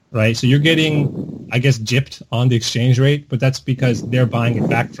 right? So you're getting, I guess, gypped on the exchange rate, but that's because they're buying it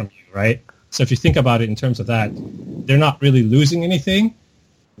back from you, right? So if you think about it in terms of that, they're not really losing anything,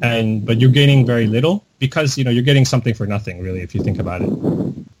 but you're gaining very little because you're getting something for nothing, really, if you think about it.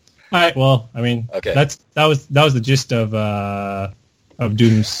 All right. Well, I mean, that was the gist of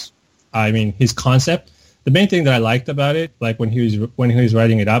Doom's. I mean, his concept. The main thing that I liked about it, like when he was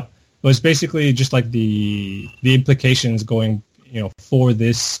writing it up, was basically just like the implications going, for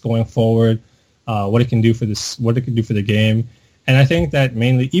this going forward, what it can do for this, what it can do for the game. And I think that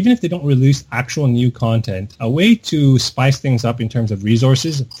mainly, even if they don't release actual new content, a way to spice things up in terms of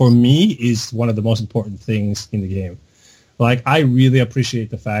resources, for me, is one of the most important things in the game. Like, I really appreciate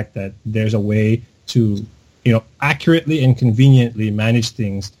the fact that there's a way to, accurately and conveniently manage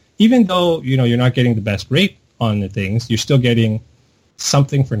things. Even though, you're not getting the best rate on the things, you're still getting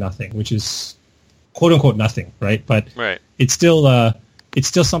something for nothing, which is quote unquote nothing, right? But it's still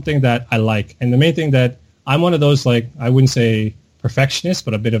something that I like. And the main thing that I'm one of those, like, I wouldn't say perfectionist,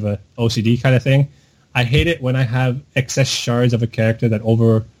 but a bit of a OCD kind of thing. I hate it when I have excess shards of a character that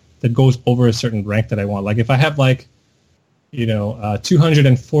goes over a certain rank that I want. Like if I have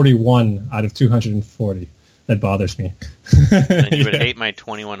 241 out of 240, that bothers me. And you would hate my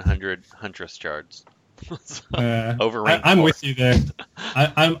 2100 Huntress shards. Over rank I'm 4. with you there.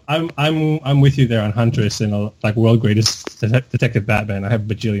 I'm with you there on Huntress and like World Greatest Detective Batman. I have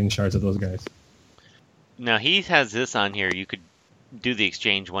bajillion shards of those guys. Now he has this on here. You could do the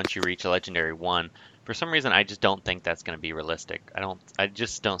exchange once you reach a legendary 1. For some reason, I just don't think that's going to be realistic. I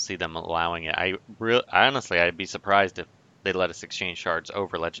just don't see them allowing it. Honestly, I'd be surprised if they let us exchange shards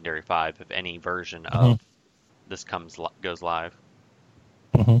over legendary 5 if any version of this goes live.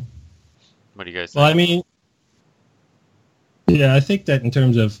 Mm-hmm. What do you guys think? Well, I mean, yeah, I think that in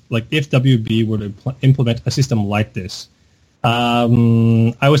terms of like if WB were to implement a system like this.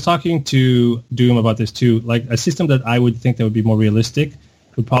 I was talking to Doom about this too. Like a system that I would think that would be more realistic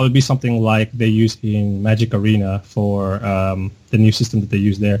would probably be something like they use in Magic Arena for the new system that they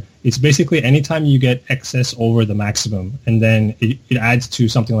use there. It's basically anytime you get excess over the maximum, and then it adds to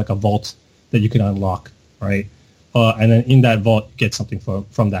something like a vault that you can unlock, right? And then in that vault, you get something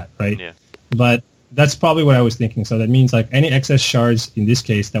from that, right? Yeah. But that's probably what I was thinking. So that means like any excess shards in this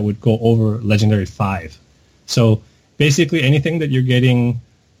case that would go over Legendary 5. So basically, anything that you're getting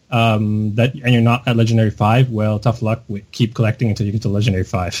and you're not at Legendary 5, well, tough luck. Keep collecting until you get to Legendary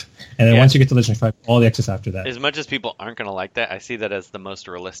 5. And then once you get to Legendary 5, all the excess after that. As much as people aren't going to like that, I see that as the most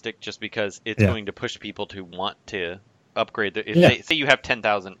realistic just because it's going to push people to want to upgrade. Say you have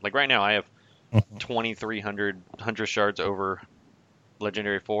 10,000. Like right now, I have 2,300 Huntress shards over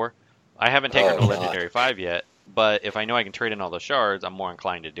Legendary 4. I haven't taken to Legendary 5 yet, but if I know I can trade in all the shards, I'm more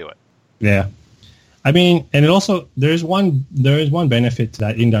inclined to do it. Yeah. I mean, and it also there is one benefit to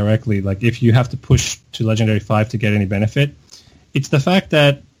that indirectly. Like if you have to push to Legendary 5 to get any benefit, it's the fact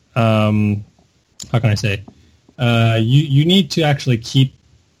that how can I say you need to actually keep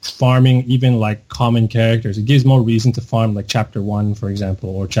farming even like common characters. It gives more reason to farm like Chapter 1, for example,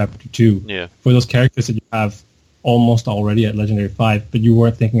 or Chapter 2 for those characters that you have almost already at Legendary 5, but you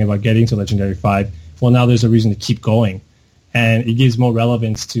weren't thinking about getting to Legendary 5. Well, now there's a reason to keep going, and it gives more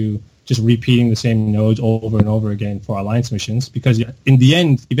relevance to just repeating the same nodes over and over again for Alliance missions, because in the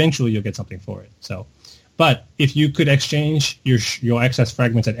end, eventually you'll get something for it. So, but if you could exchange your excess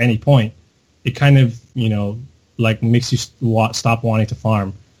fragments at any point, it kind of, like makes you stop wanting to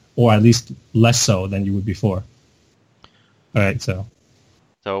farm, or at least less so than you would before. All right, so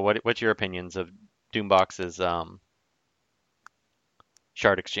what's your opinions of Doombox's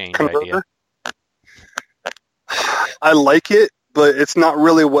shard exchange idea? I like it, but it's not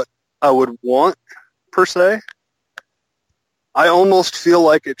really what I would want, per se. I almost feel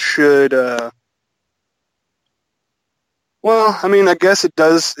like it should... well, I mean, I guess it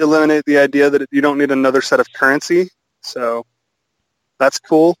does eliminate the idea that you don't need another set of currency, so that's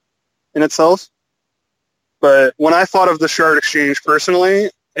cool in itself. But when I thought of the shard exchange personally,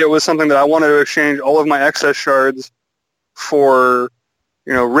 it was something that I wanted to exchange all of my excess shards for,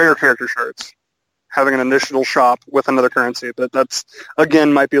 rare character shards, having an additional shop with another currency. But that's,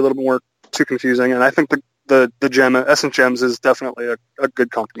 again, might be a little bit more too confusing. And I think the gem, Essence Gems, is definitely a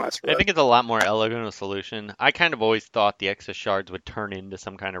good compromise for that. I think it's a lot more elegant a solution. I kind of always thought the excess shards would turn into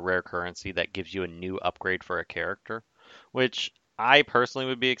some kind of rare currency that gives you a new upgrade for a character, which I personally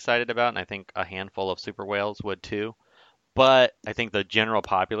would be excited about, and I think a handful of super whales would too. But I think the general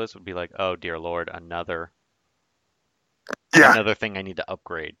populace would be like, oh dear lord, another thing I need to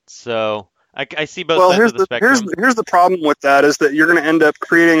upgrade. So I see both sides of the spectrum. Here's the problem with that is that you're going to end up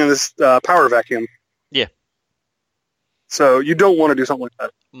creating this power vacuum. Yeah. So you don't want to do something like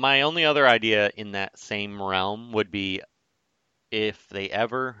that. My only other idea in that same realm would be if they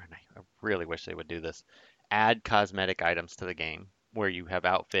ever, and I really wish they would do this, add cosmetic items to the game where you have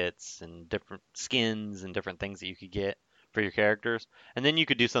outfits and different skins and different things that you could get for your characters. And then you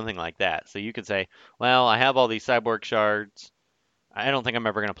could do something like that. So you could say, well, I have all these cyborg shards. I don't think I'm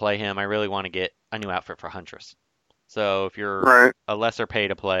ever going to play him. I really want to get a new outfit for Huntress. So if you're a lesser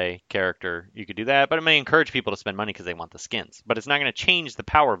pay-to-play character, you could do that. But it may encourage people to spend money because they want the skins. But it's not going to change the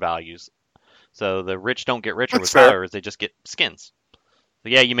power values. So the rich don't get richer with powers. They just get skins. So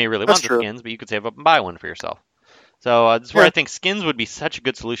yeah, you may really want the skins, but you could save up and buy one for yourself. So this is where I think skins would be such a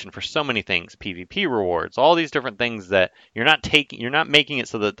good solution for so many things. PvP rewards, all these different things that you're not making it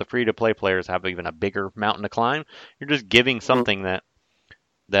so that the free-to-play players have even a bigger mountain to climb. You're just giving something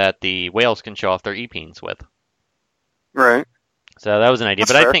that the whales can show off their E-Peens with. Right. So that was an idea,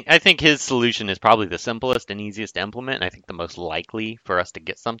 but I think his solution is probably the simplest and easiest to implement, and I think the most likely for us to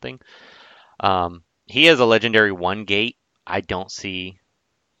get something. He has a legendary 1 gate. I don't see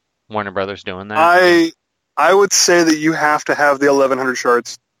Warner Brothers doing that. I would say that you have to have the 1100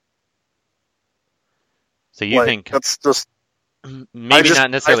 shards. So you think that's just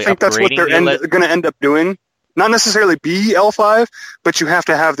not necessarily? I think that's what they're going to end up doing. Not necessarily be L5, but you have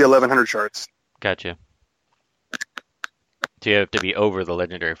to have the 1100 shards. Gotcha. So you have to be over the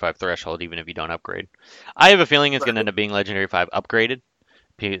Legendary 5 threshold, even if you don't upgrade. I have a feeling it's going to end up being Legendary 5 upgraded,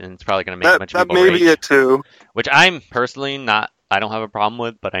 and it's probably going to make a bunch of people rage. That may be it too. Which I'm personally I don't have a problem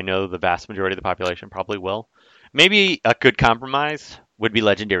with, but I know the vast majority of the population probably will. Maybe a good compromise would be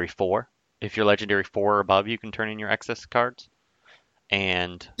Legendary 4. If you're Legendary 4 or above, you can turn in your excess cards.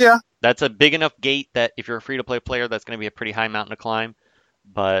 And that's a big enough gate that if you're a free-to-play player, that's going to be a pretty high mountain to climb.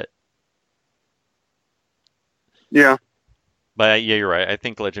 But yeah, you're right. I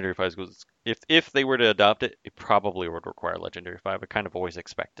think Legendary 5 goes. If they were to adopt it, it probably would require Legendary 5. I kind of always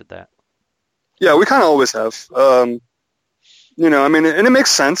expected that. Yeah, we kind of always have. And it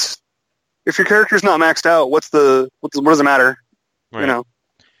makes sense. If your character's not maxed out, what does it matter? Right.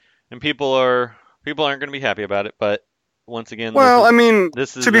 And people aren't going to be happy about it. But once again,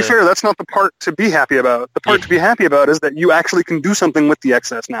 to be fair, that's not the part to be happy about. The part to be happy about is that you actually can do something with the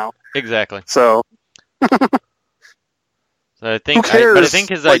excess now. Exactly. So. I think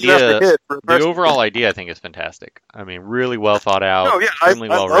his idea, the overall idea, I think is fantastic. I mean, really well thought out. Oh yeah, I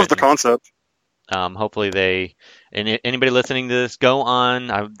love the concept. Hopefully anybody listening to this, go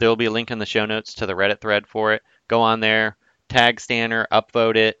on. There'll be a link in the show notes to the Reddit thread for it. Go on there, tag Stanner,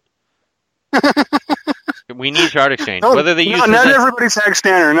 upvote it. We need shard exchange. Whether they use not everybody tag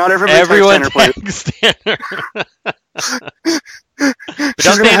Stanner. Not everyone tag Stanner. But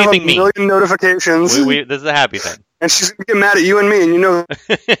don't say anything mean. Million notifications. This is a happy thing. And she's going to get mad at you and me, and you know.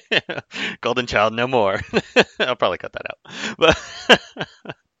 Golden Child, no more. I'll probably cut that out. But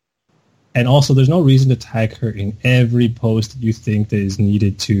and also, there's no reason to tag her in every post that you think that is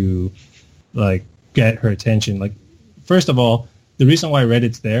needed to, get her attention. First of all, the reason why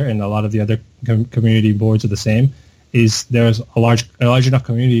Reddit's there and a lot of the other community boards are the same is there's a large enough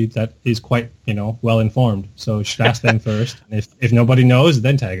community that is quite, well informed. So you should ask them first. And if nobody knows,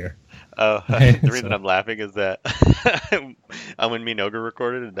 then tag her. Oh, okay, the reason I'm laughing is that when Minoga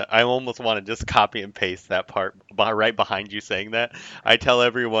recorded it, I almost want to just copy and paste that part right behind you saying that. I tell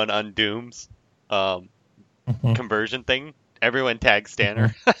everyone on Doom's conversion thing, everyone tag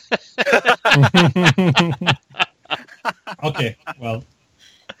Stanner. Okay, well,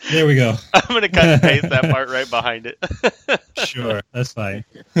 there we go. I'm going to cut and paste that part right behind it. Sure, that's fine.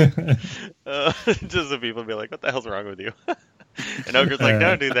 Just so people be like, what the hell's wrong with you? And Ogre's like,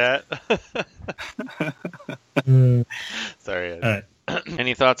 don't do that. Sorry. All right.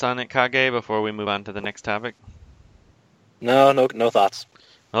 Any thoughts on it, Kage, before we move on to the next topic? No thoughts.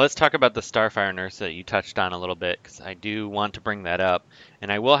 Well, let's talk about the Starfire nurse that you touched on a little bit, because I do want to bring that up.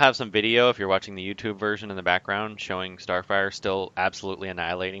 And I will have some video, if you're watching the YouTube version in the background, showing Starfire still absolutely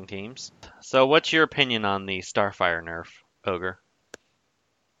annihilating teams. So what's your opinion on the Starfire nerf, Ogre?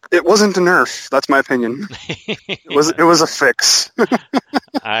 It wasn't a nerf. That's my opinion. It was a fix.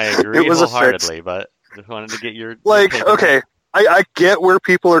 I agree wholeheartedly, but just wanted to get your okay, I get where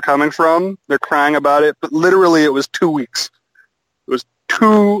people are coming from. They're crying about it, but literally it was 2 weeks. It was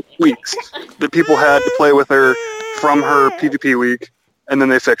 2 weeks that people had to play with her from her PvP week, and then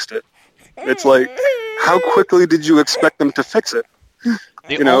they fixed it. It's like, how quickly did you expect them to fix it?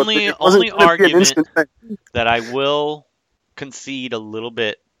 The only argument that I will concede a little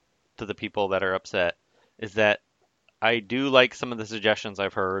bit to the people that are upset is that I do like some of the suggestions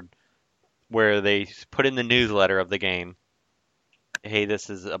I've heard where they put in the newsletter of the game, hey, this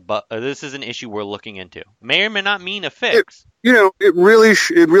is an issue we're looking into. May or may not mean a fix. It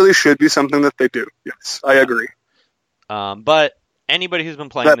really should be something that they do. Yes, I agree. But anybody who's been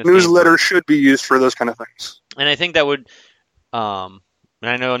playing that this newsletter should be used for those kind of things. And I think that would, and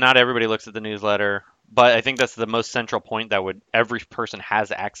I know not everybody looks at the newsletter, but I think that's the most central point that every person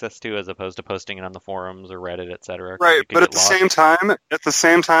has access to, as opposed to posting it on the forums or Reddit, etc. Right, but at the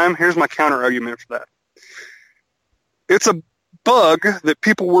same time, here's my counter argument for that. It's a bug that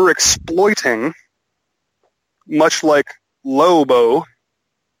people were exploiting, much like Lobo,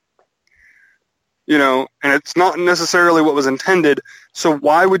 and it's not necessarily what was intended. So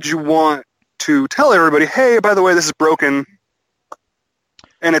why would you want to tell everybody, hey, by the way, this is broken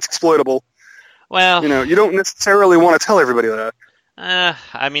and it's exploitable? Well, you don't necessarily want to tell everybody that.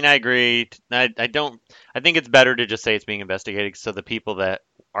 I mean, I agree. I think it's better to just say it's being investigated, so the people that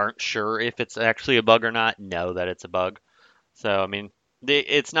aren't sure if it's actually a bug or not know that it's a bug. So, I mean,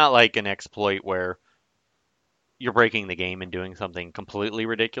 it's not like an exploit where you're breaking the game and doing something completely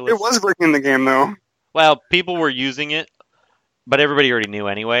ridiculous. It was breaking the game, though. Well, people were using it, but everybody already knew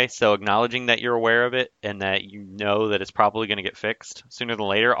anyway, so acknowledging that you're aware of it and that you know that it's probably going to get fixed sooner than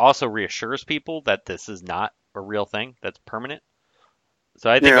later also reassures people that this is not a real thing that's permanent. So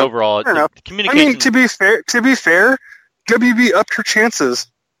I think overall, communication... I mean, to be fair, WB upped her chances.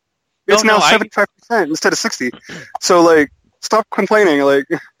 It's now 75% instead of 60%. So, stop complaining.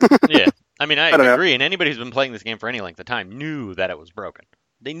 Yeah, I mean, I agree, and anybody who's been playing this game for any length of time knew that it was broken.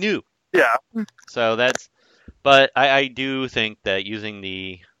 They knew. Yeah. So that's... But I do think that using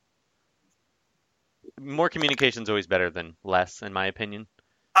the more communication is always better than less, in my opinion.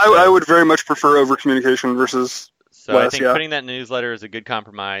 I would very much prefer over communication versus so less. I think putting that in the newsletter is a good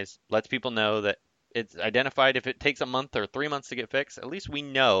compromise. Lets people know that it's identified. If it takes a month or 3 months to get fixed, at least we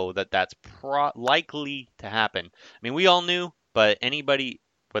know that that's likely to happen. I mean, we all knew, but everybody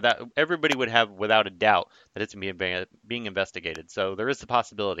would have without a doubt that it's being investigated. So there is the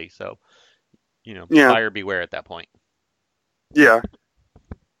possibility. So. Buyer beware at that point. Yeah.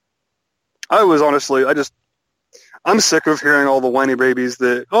 I was honestly, I'm sick of hearing all the whiny babies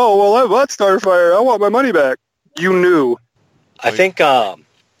that, I bought Starfire, I want my money back. You knew. I think the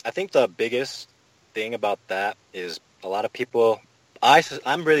biggest thing about that is a lot of people,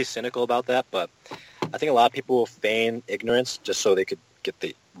 I'm really cynical about that, but I think a lot of people feign ignorance just so they could get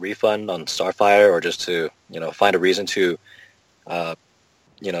the refund on Starfire or just to, find a reason to,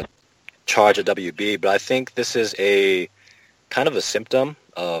 charge a WB, but I think this is a kind of a symptom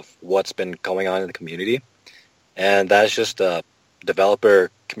of what's been going on in the community, and that's just developer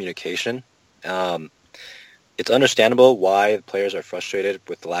communication. It's understandable why players are frustrated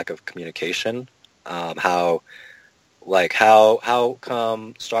with the lack of communication. How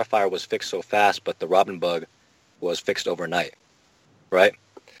come Starfire was fixed so fast, but the Robin bug was fixed overnight, right?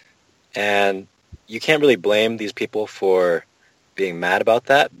 And you can't really blame these people for being mad about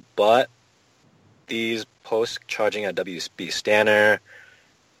that, but these posts charging a WB Stanner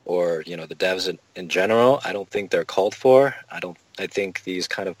or, the devs in general, I don't think they're called for. I think these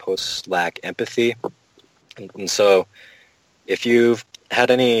kind of posts lack empathy. And so if you've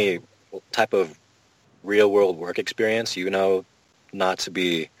had any type of real-world work experience, not to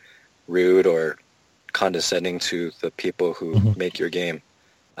be rude or condescending to the people who make your game.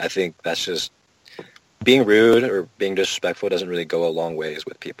 I think that's just being rude or being disrespectful doesn't really go a long ways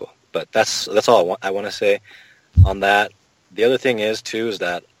with people. But that's all I want to say on that. The other thing is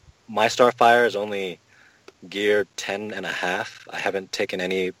that my Starfire is only gear 10.5. I haven't taken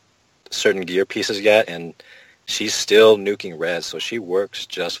any certain gear pieces yet, and she's still nuking res, so she works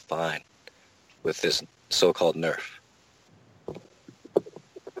just fine with this so-called nerf.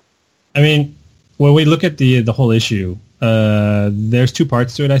 I mean, when we look at the whole issue, there's two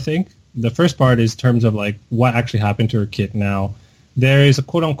parts to it, I think. The first part is in terms of what actually happened to her kit now. there is a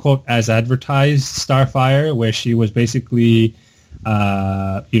quote-unquote as advertised Starfire where she was basically,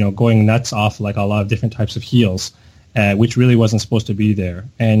 going nuts off like a lot of different types of heals, which really wasn't supposed to be there.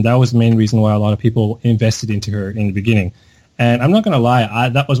 And that was the main reason why a lot of people invested into her in the beginning. And I'm not going to lie,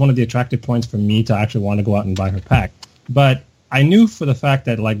 that was one of the attractive points for me to actually want to go out and buy her pack. But I knew for the fact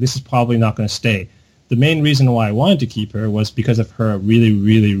that like this is probably not going to stay. The main reason why I wanted to keep her was because of her really,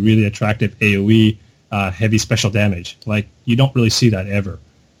 really, really attractive AoE heavy special damage. Like, you don't really see that ever.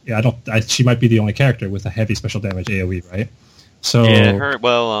 Yeah, she might be the only character with a heavy special damage AoE, right? So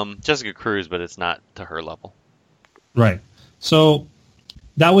yeah, Jessica Cruz, but it's not to her level. Right. So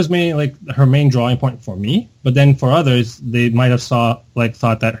that was mainly like her main drawing point for me. But then for others, they might have thought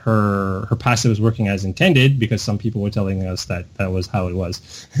that her passive was working as intended, because some people were telling us that was how it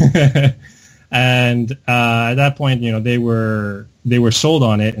was. And at that point, they were sold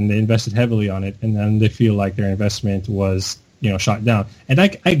on it and they invested heavily on it, and then they feel like their investment was shot down. And I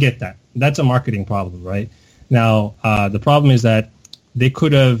get that. That's a marketing problem, right? Now the problem is that they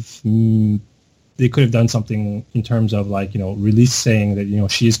could have done something in terms of like release saying that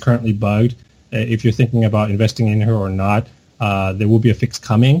she is currently bugged. If you're thinking about investing in her or not, there will be a fix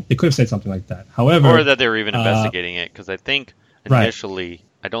coming. They could have said something like that. However, or that they were even investigating it, because I think initially. Right.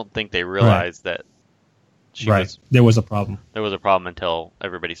 I don't think they realized that there was a problem. There was a problem until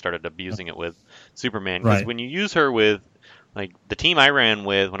everybody started abusing it with Superman. Because when you use her with, like, the team I ran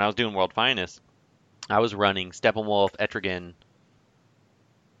with when I was doing World Finest, I was running Steppenwolf, Etrigan,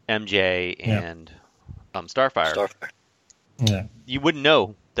 MJ, and Starfire. Yeah. You wouldn't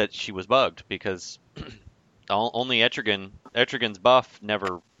know that she was bugged because only Etrigan's buff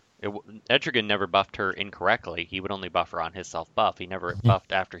Etrigan never buffed her incorrectly. He would only buff her on his self-buff. He never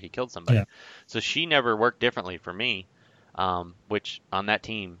buffed after he killed somebody. Yeah. So she never worked differently for me, which on that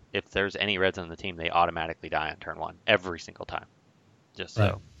team, if there's any reds on the team, they automatically die on turn 1 every single time. Just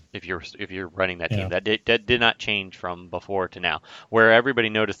so if you're running that team, that did not change from before to now. Where everybody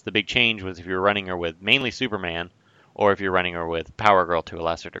noticed the big change was if you're running her with mainly Superman, or if you're running her with Power Girl to a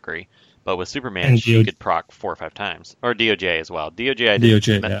lesser degree. But with Superman, she could proc 4 or 5 times. Or DOJ as well. DOJ I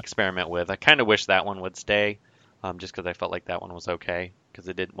did experiment with. I kind of wish that one would stay, just because I felt like that one was okay, because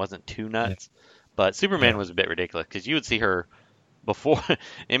it wasn't too nuts. Yeah. But Superman was a bit ridiculous, because you would see her before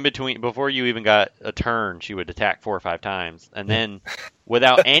you even got a turn, she would attack 4 or 5 times. And then,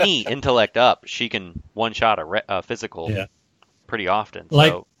 without any intellect up, she can one-shot a physical pretty often.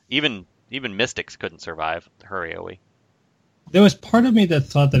 So even Mystics couldn't survive her AoE. There was part of me that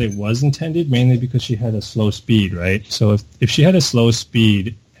thought that it was intended, mainly because she had a slow speed, right? So if she had a slow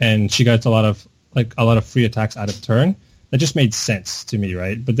speed and she got a lot of free attacks out of turn, that just made sense to me,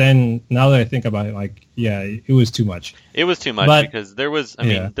 right? But then now that I think about it, it was too much. It was too much, because there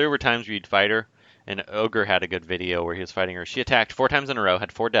were times where you'd fight her, and Ogre had a good video where he was fighting her. She attacked 4 times in a row,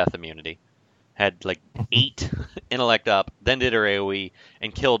 had 4 death immunity, had 8 intellect up, then did her AoE,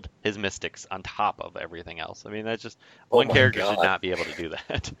 and killed his Mystics on top of everything else. I mean, that's just one character should not be able to do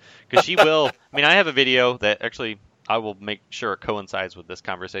that. Because she will. I mean, I have a video that actually I will make sure it coincides with this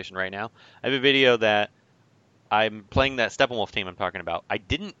conversation right now. I have a video that I'm playing that Steppenwolf team I'm talking about.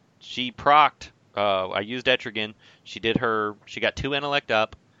 She procced. I used Etrigan. She got 2 intellect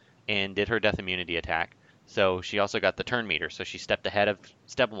up and did her death immunity attack. So she also got the turn meter, so she stepped ahead of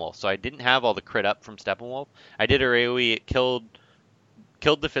Steppenwolf. So I didn't have all the crit up from Steppenwolf. I did her AoE, it killed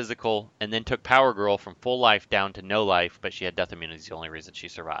the physical, and then took Power Girl from full life down to no life, but she had death immunity is the only reason she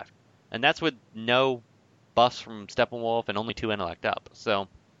survived. And that's with no buffs from Steppenwolf and only 2 intellect up. So,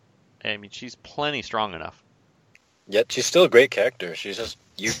 I mean, she's plenty strong enough. Yet she's still a great character. She's just,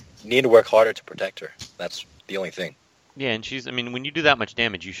 you need to work harder to protect her. That's the only thing. Yeah, and when you do that much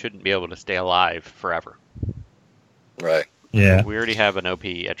damage, you shouldn't be able to stay alive forever. Right. Yeah. We already have an OP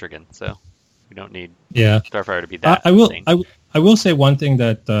Etrigan, so we don't need Starfire to be that. I will say one thing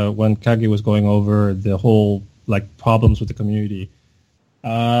that when Kage was going over the whole problems with the community,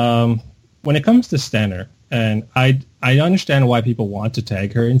 when it comes to Stanner, and I understand why people want to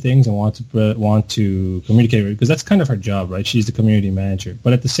tag her in things and want to communicate with her, because that's kind of her job, right? She's the community manager.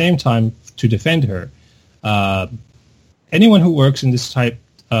 But at the same time, to defend her, anyone who works in this type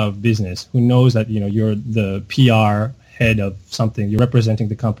of business who knows that you're the PR head of something, you're representing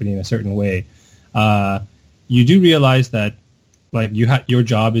the company in a certain way, you do realize that your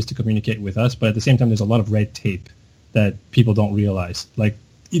job is to communicate with us, but at the same time there's a lot of red tape that people don't realize.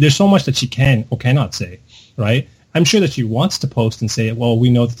 There's so much that she can or cannot say, right? I'm sure that she wants to post and say, well, we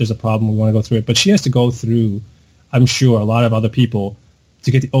know that there's a problem, we want to go through it, but she has to go through, I'm sure, a lot of other people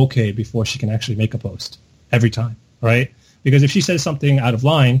to get the okay before she can actually make a post every time, right? Because if she says something out of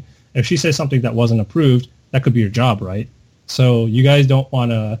line, if she says something that wasn't approved, that could be her job, right? So you guys don't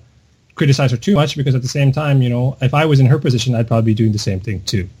want to criticize her too much because at the same time, if I was in her position, I'd probably be doing the same thing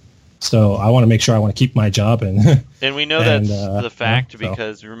too. So I want to make sure I want to keep my job. And we know that's the fact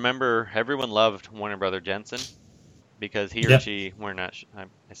because remember, everyone loved Warner Brother Jensen because he or she, we're not, I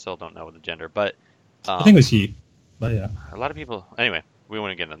still don't know the gender, but I think it was he. But yeah. A lot of people, anyway, we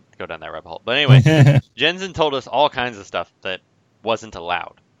want to go down that rabbit hole. But anyway, Jensen told us all kinds of stuff that wasn't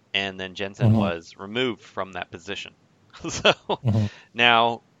allowed. And then Jensen was removed from that position. So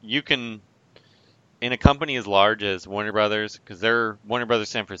now you can, in a company as large as Warner Brothers, because they're Warner Brothers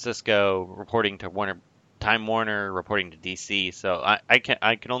San Francisco reporting to Time Warner reporting to DC. So I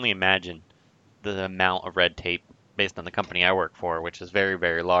can only imagine the amount of red tape based on the company I work for, which is very,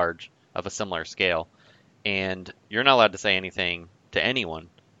 very large of a similar scale. And you're not allowed to say anything to anyone,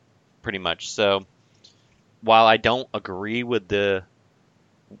 pretty much. So while I don't agree with the,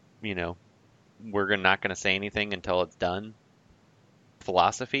 we're not going to say anything until it's done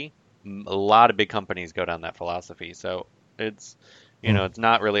philosophy, a lot of big companies go down that philosophy. So it's, it's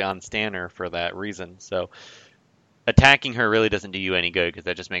not really on Stanner for that reason. So attacking her really doesn't do you any good because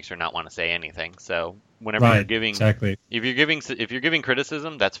that just makes her not want to say anything. So whenever you're giving, if you're giving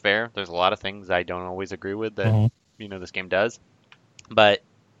criticism, that's fair. There's a lot of things I don't always agree with that, this game does, but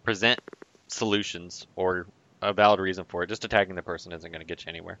present solutions or a valid reason for it. Just attacking the person isn't going to get you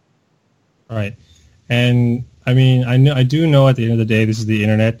anywhere. Right. And I mean, I do know at the end of the day, this is the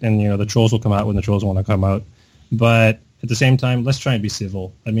internet and, the trolls will come out when the trolls want to come out. But at the same time, let's try and be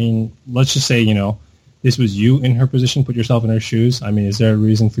civil. I mean, let's just say, this was you in her position, put yourself in her shoes. I mean, is there a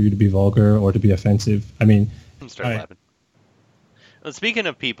reason for you to be vulgar or to be offensive? I mean, laughing. Well, speaking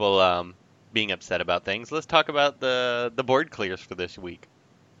of people being upset about things, let's talk about the board clears for this week.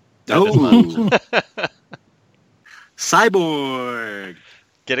 Oh, Cyborg!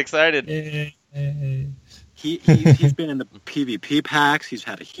 Get excited. He's been in the PvP packs. He's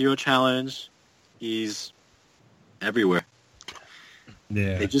had a hero challenge. He's everywhere.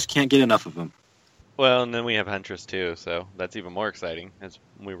 Yeah. They just can't get enough of him. Well, and then we have Huntress too, so that's even more exciting, as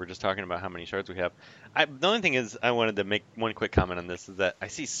we were just talking about how many shards we have. The only thing is, I wanted to make one quick comment on this, is that I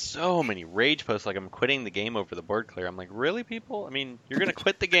see so many rage posts like I'm quitting the game over the board clear. I'm like, really, people? I mean, you're going to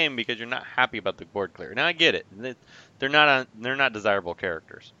quit the game because you're not happy about the board clear. Now, I get it. They're not desirable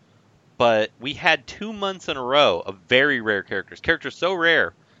characters. But we had 2 months in a row of very rare characters. Characters so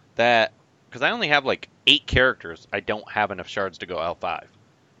rare that, because I only have like 8 characters, I don't have enough shards to go L5.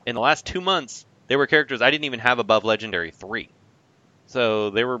 In the last 2 months, they were characters I didn't even have above Legendary 3. So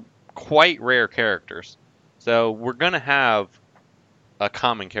they were quite rare characters. So we're going to have a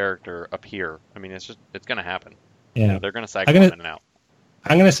common character appear. I mean, it's going to happen. Yeah. They're going to cycle in and out.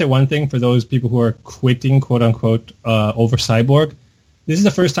 I'm going to say one thing for those people who are quitting, quote unquote, over Cyborg. This is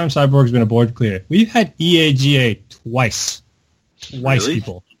the first time Cyborg's been a board clear. We've had EAGA twice. Twice, really?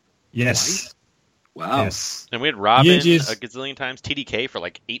 People. Yes. Twice? Wow. Yes. And we had Robin a gazillion times. TDK for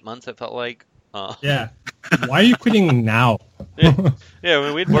like 8 months, it felt like. Yeah. Why are you quitting now? Yeah,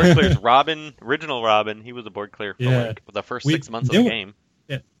 when we had board clears, original Robin, he was a board clear for like the first 6 months of the game.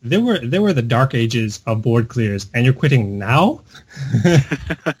 Yeah, there were the dark ages of board clears, and you're quitting now?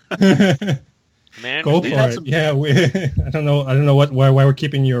 Man, go for it. Yeah, I don't know why we're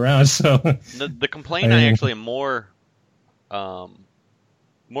keeping you around. So the complaint I actually am more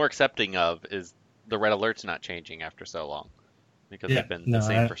accepting of is the red alerts not changing after so long. Because they've been the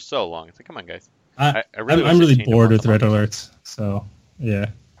same for so long. It's like, come on, guys. I'm really bored with red alerts. So, yeah,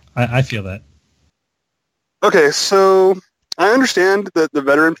 I feel that. Okay, so I understand that the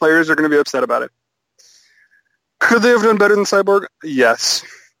veteran players are going to be upset about it. Could they have done better than Cyborg? Yes.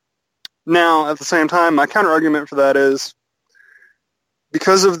 Now, at the same time, my counter-argument for that is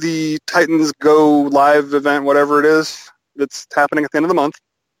because of the Titans Go live event, whatever it is, that's happening at the end of the month,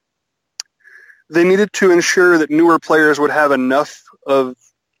 they needed to ensure that newer players would have enough of,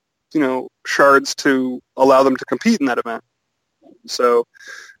 shards to allow them to compete in that event. So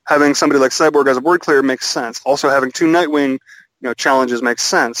having somebody like Cyborg as a board clear makes sense. Also having 2 Nightwing, challenges makes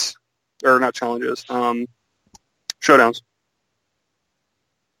sense. Or not challenges, showdowns.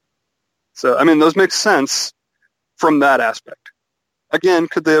 So, I mean, those make sense from that aspect. Again,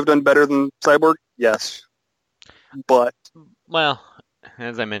 could they have done better than Cyborg? Yes. But... Well,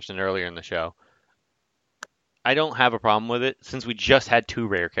 as I mentioned earlier in the show, I don't have a problem with it since we just had 2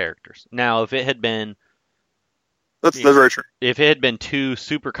 rare characters. Now, if it had been... That's very true. If it had been 2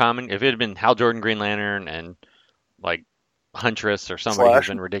 super common, if it had been Hal Jordan Green Lantern and, like, Huntress or somebody who's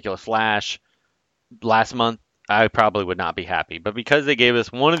been ridiculous Flash last month, I probably would not be happy. But because they gave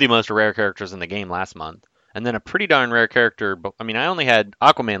us one of the most rare characters in the game last month, and then a pretty darn rare character... I mean, I only had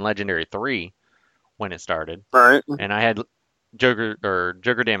Aquaman Legendary 3 when it started. Right. And I had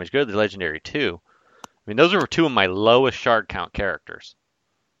Joker Damage Good, the Legendary 2. I mean, those are two of my lowest shard count characters.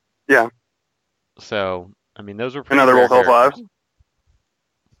 Yeah. So, I mean, those were pretty Another rare Wolf L5.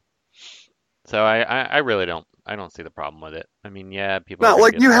 So I really don't see the problem with it. I mean, yeah, people. No,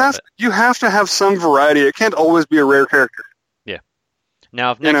 like you have to have some variety. It can't always be a rare character. Yeah.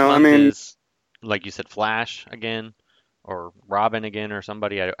 Now, if next month is, like you said, Flash again, or Robin again, or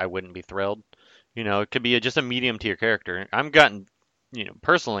somebody, I wouldn't be thrilled. It could be just a medium tier character.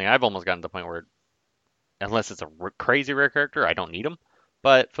 Personally, I've almost gotten to the point where, unless it's a crazy rare character, I don't need them.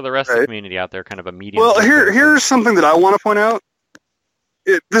 But for the rest of the community out there, kind of a medium. Well, here's something that I want to point out.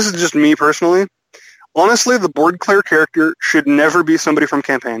 This is just me personally. Honestly, the board clear character should never be somebody from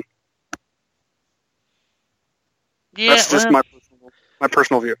campaign. Yeah, that's just my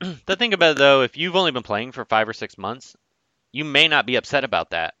personal view. The thing about it, though, if you've only been playing for 5 or 6 months, you may not be upset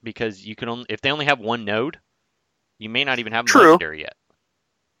about that because you can if they only have one node, you may not even have them legendary yet.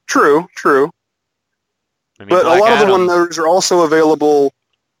 True. I mean, but a lot of the one nodes are also available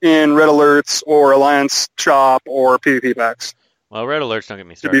in Red Alerts or Alliance Shop or PvP packs. Well, Red Alerts, don't get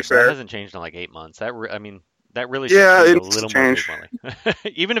me started. That hasn't changed in like 8 months. That really should change a little more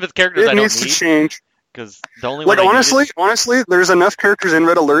frequently. Even if it's characters I don't need. It needs to change. Because the only one honestly, there's enough characters in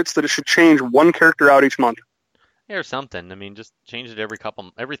Red Alerts that it should change one character out each month. Yeah, or something. I mean, just change it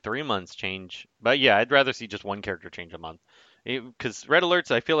every 3 months change. But yeah, I'd rather see just one character change a month. Because Red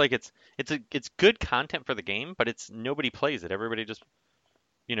Alerts, I feel like it's good content for the game, but nobody plays it. Everybody just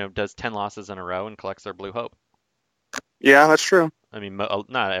does 10 losses in a row and collects their Blue Hope. Yeah, that's true. I mean,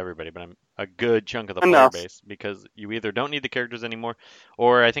 not everybody, but a good chunk of the player base, because you either don't need the characters anymore,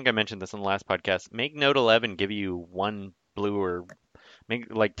 or I think I mentioned this in the last podcast, make Node 11 give you one blue, or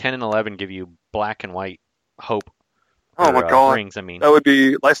make like 10 and 11 give you black and white Hope. Oh my god! Rings, I mean, that would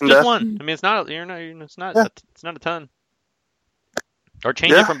be life and just death. One. I mean, it's not. It's not a ton. Or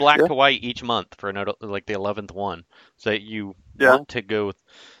change it from black to white each month for like the 11th one, so that you want to go with.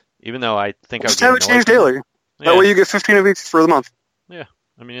 Even though I think just have it change daily. That way you get 15 of each for the month. Yeah,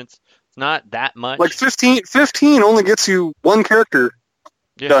 I mean it's not that much. Like 15 only gets you one character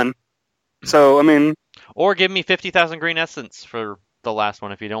done. So I mean, or give me 50,000 green essence for the last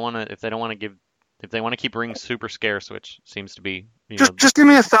one if they don't want to keep rings super scarce, which seems to be just give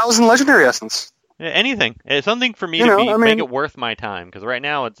me 1,000 legendary essence. Yeah, anything. It's something for me to make it worth my time, because right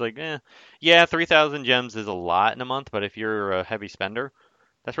now it's like 3,000 gems is a lot in a month, but if you're a heavy spender,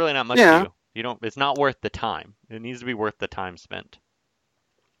 that's really not much to you. It's not worth the time. It needs to be worth the time spent.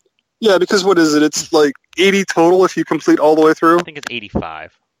 Yeah, because what is it? It's like 80 total if you complete all the way through? I think it's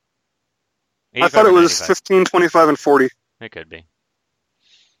 85. I thought it was 15, 25, and 40. It could be.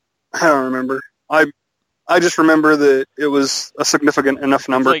 I don't remember. I just remember that it was a significant enough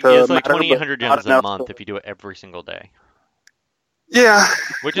number it's like 2,800 gems a month if you do it every single day. Yeah.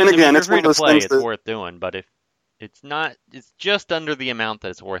 Which is, again, it's free to play, it's worth doing, but if it's not, it's just under the amount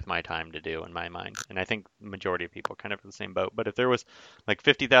that it's worth my time to do in my mind. And I think the majority of people are kind of in the same boat. But if there was like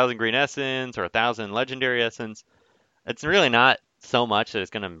 50,000 green essence or 1,000 legendary essence, it's really not so much that it's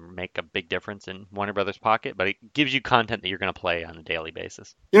going to make a big difference in Warner Brothers' pocket, but it gives you content that you're going to play on a daily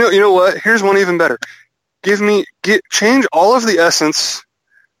basis. You know what? Here's one even better. Change all of the essence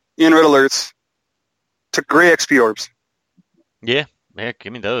in Red Alerts to gray XP orbs. Yeah,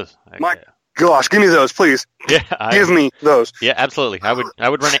 give me those. Gosh, give me those, please. Yeah, give me those. Yeah, absolutely. I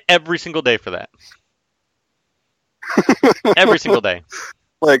would run it every single day for that. Every single day.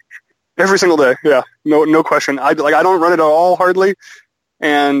 Like every single day. Yeah, no question. I don't run it at all hardly,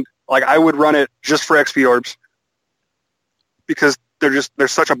 and like I would run it just for XP orbs because they're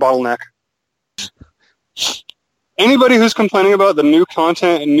such a bottleneck. Anybody who's complaining about the new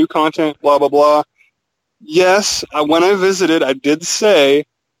content, blah blah blah. Yes, when I visited, I did say,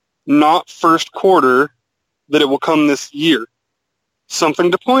 not first quarter, that it will come this year.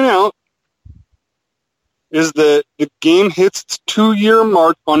 Something to point out is that the game hits its 2-year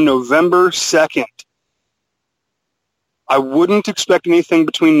mark on November 2nd. I wouldn't expect anything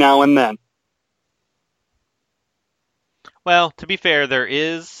between now and then. Well, to be fair, there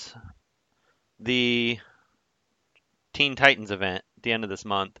is the Teen Titans event at the end of this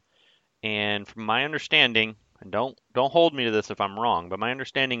month. And from my understanding, and don't hold me to this if I'm wrong, but my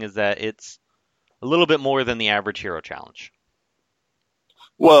understanding is that it's a little bit more than the average hero challenge.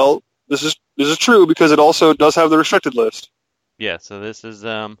 Well, this is true because it also does have the restricted list. Yeah, so this is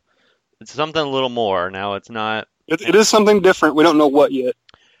it's something a little more. Now it's not. It is something different. We don't know what yet,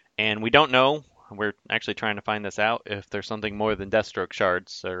 and we don't know. We're actually trying to find this out if there's something more than Deathstroke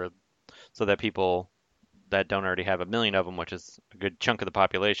shards, or so that people that don't already have 1 million of them, which is a good chunk of the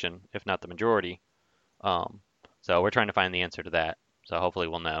population, if not the majority, So we're trying to find the answer to that. So hopefully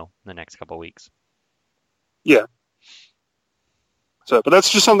we'll know in the next couple weeks. Yeah. So, but that's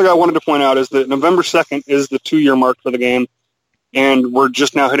just something I wanted to point out, is that November 2nd is the 2-year mark for the game, and we're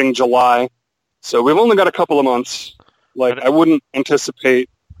just now hitting July. So we've only got a couple of months. Like, I wouldn't anticipate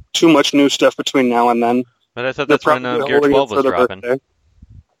too much new stuff between now and then. But I thought that's when Gear 12 was dropping.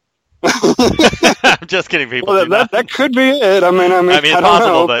 I'm just kidding, people. Well, that could be it. I mean, it's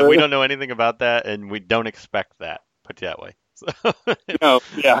possible, but we don't know anything about that, and we don't expect that. Put it that way. So, no.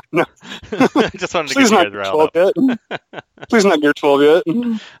 Just wanted to get you guys riled up. Please not Gear 12 yet.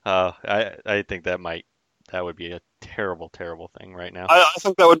 I think that would be a terrible, terrible thing right now. I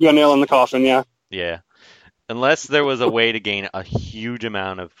think that would be a nail in the coffin. Yeah. Yeah. Unless there was a way to gain a huge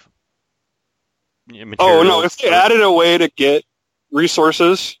amount of materials. Oh no! If they added a way to get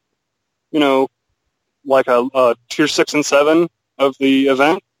resources, like a tier 6 and 7 of the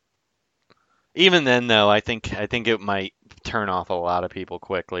event. Even then, though, I think it might turn off a lot of people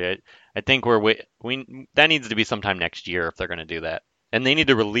quickly. I think that needs to be sometime next year if they're going to do that, and they need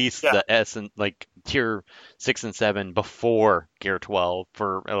to release the S and like tier 6 and 7 before Gear 12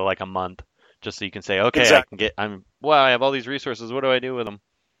 for like a month, just so you can say, okay, exactly. I have all these resources. What do I do with them?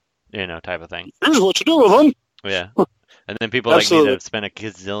 Type of thing. Here's what you do with them. Yeah. And then people like me that have spent $1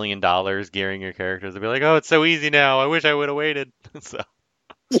 gazillion gearing your characters. They'll be like, oh, it's so easy now. I wish I would have waited. So.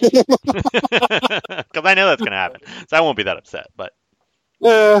 Because I know that's going to happen. So I won't be that upset. But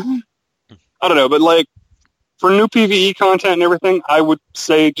I don't know. But like for new PvE content and everything, I would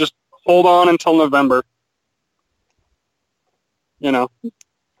say just hold on until November.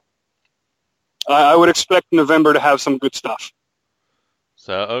 I would expect November to have some good stuff.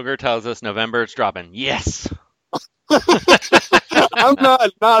 So Ogre tells us November it's dropping. Yes. I'm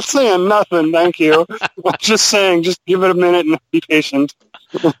not saying nothing, thank you. I'm just saying, just give it a minute and be patient.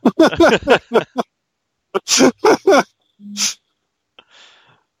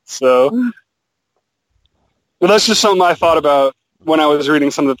 So, well, that's just something I thought about when I was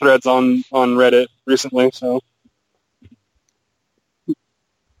reading some of the threads on Reddit recently. So,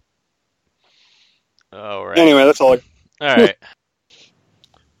 all right. Anyway, that's all. All right.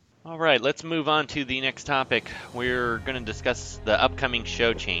 All right, let's move on to the next topic. We're going to discuss the upcoming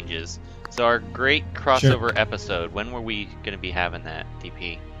show changes. So our great crossover episode, when were we going to be having that,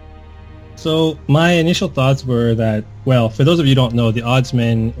 DP? So my initial thoughts were that, well, for those of you who don't know, The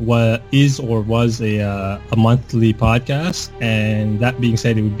Oddsman was a monthly podcast, and that being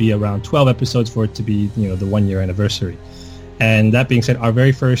said, it would be around 12 episodes for it to be, the 1-year anniversary. And that being said, our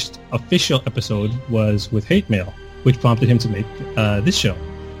very first official episode was with Hate Mail, which prompted him to make this show.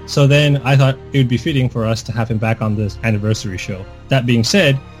 So then I thought it would be fitting for us to have him back on this anniversary show. That being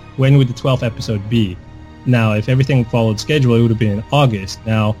said, when would the 12th episode be? Now, if everything followed schedule, it would have been in August.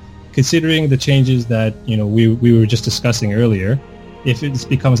 Now, considering the changes that we were just discussing earlier, if it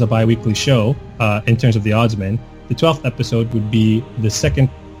becomes a bi-weekly show in terms of The Oddsman, the 12th episode would be the second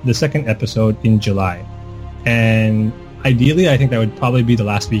episode in July. And ideally, I think that would probably be the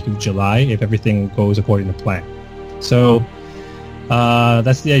last week of July if everything goes according to plan. So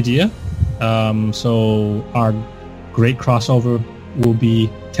that's the idea. So our great crossover will be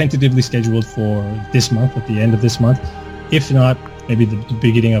tentatively scheduled for this month, at the end of this month. If not, maybe the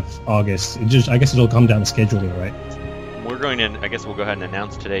beginning of August. I guess it'll come down to scheduling, right? I guess we'll go ahead and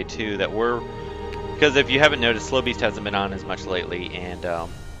announce today, too, that because if you haven't noticed, Slow Beast hasn't been on as much lately, and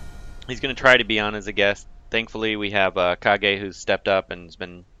he's going to try to be on as a guest. Thankfully, we have Kage, who's stepped up and has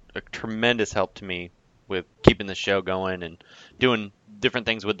been a tremendous help to me with keeping the show going and doing different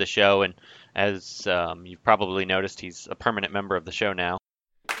things with the show. And as you've probably noticed, he's a permanent member of the show now.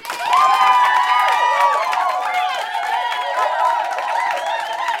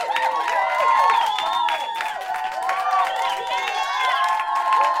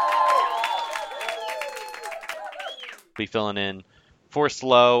 Be filling in for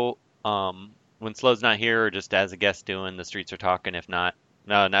Slow when Slow's not here, or just as a guest doing The Streets Are Talking. If not,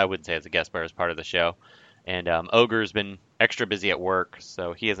 no, I wouldn't say as a guest, but as part of the show. And Ogre's been extra busy at work,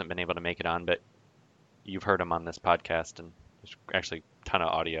 so he hasn't been able to make it on, but you've heard him on this podcast, and there's actually a ton of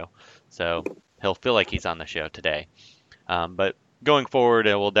audio, so he'll feel like he's on the show today. But going forward,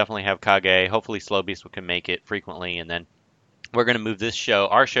 we'll definitely have Kage. Hopefully Slow Beast can make it frequently, and then we're going to move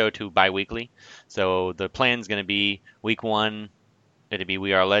our show to bi-weekly. So the plan's going to be week 1, it'll be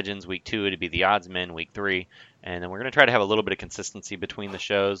We Are Legends. Week 2, it'll be The Oddsman. Week 3, and then we're going to try to have a little bit of consistency between the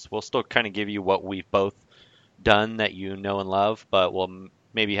shows. We'll still kind of give you what we've both done that you know and love, but we'll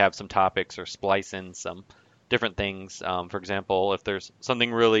maybe have some topics or splice in some different things. For example, if there's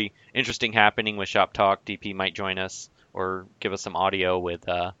something really interesting happening with Shop Talk, DP might join us or give us some audio with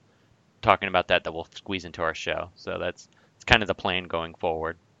talking about that we'll squeeze into our show. So it's kind of the plan going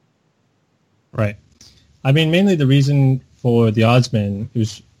forward. Right. I mean, mainly the reason for the Oddsman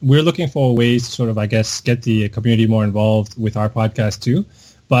is we're looking for ways to sort of, I guess, get the community more involved with our podcast too.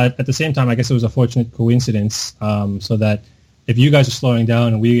 But at the same time, I guess it was a fortunate coincidence so that if you guys are slowing down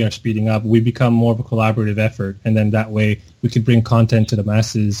and we are speeding up, we become more of a collaborative effort. And then that way we could bring content to the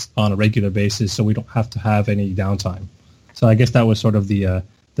masses on a regular basis so we don't have to have any downtime. So I guess that was sort of the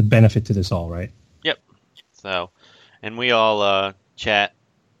benefit to this all, right? Yep. So, and we all chat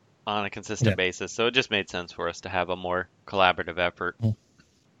on a consistent basis. So it just made sense for us to have a more collaborative effort.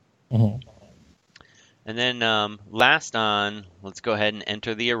 Mm-hmm. And then last on, let's go ahead and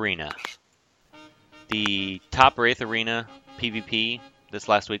enter the arena. The top Wraith Arena PvP this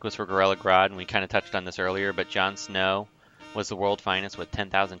last week was for Gorilla Grodd, and we kind of touched on this earlier, but Jon Snow was the world finest with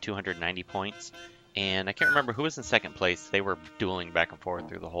 10,290 points. And I can't remember who was in second place. They were dueling back and forth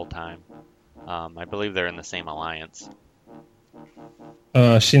through the whole time. I believe they're in the same alliance.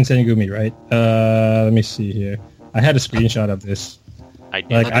 Shinsengumi, right? Let me see here. I had a screenshot of this. I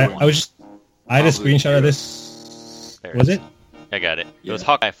did. I had a screenshot of this. Was it? I got it. It was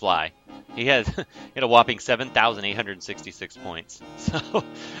Hawkeye Fly. He had a whopping 7,866 points. So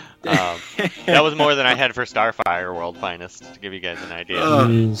that was more than I had for Starfire World Finest, to give you guys an idea.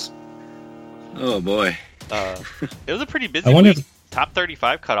 Oh boy. It was a pretty busy week. Top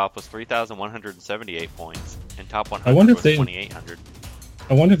 35 cutoff was 3,178 points, and top 100 was 2,800.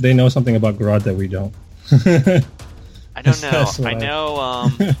 I wonder if they know something about Grodd that we don't. I don't know.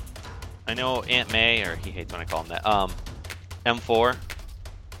 I know Aunt May, or he hates when I call him that. M4,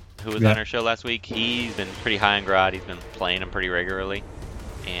 who was on our show last week, he's been pretty high on Grodd. He's been playing him pretty regularly.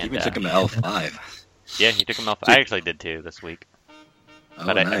 And he even took him to L5. Yeah, he took him L5. I actually did too this week. Oh,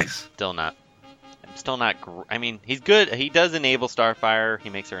 but nice. I'm still not. I mean, he's good. He does enable Starfire. He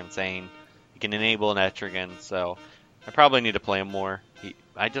makes her insane. He can enable an Etrigan. So I probably need to play him more.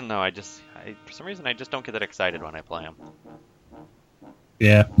 I don't know. For some reason, I just don't get that excited when I play him.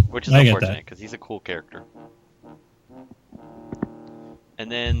 Yeah, which is unfortunate because he's a cool character.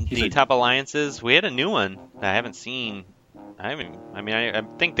 And then the top alliances, we had a new one that I haven't seen. I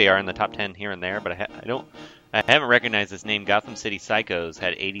think they are in the top 10 here and there, but I haven't recognized this name. Gotham City Psychos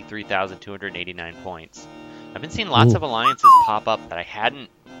had 83,289 points. I've been seeing lots of alliances pop up that I haven't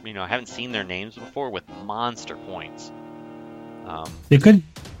seen their names before with monster points. They could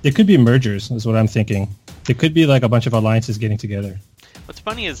be mergers, is what I'm thinking. They could be like a bunch of alliances getting together. What's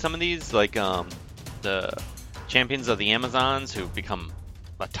funny is some of these, like the champions of the Amazons who become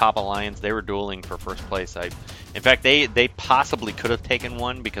a top alliance, they were dueling for first place. In fact, they possibly could have taken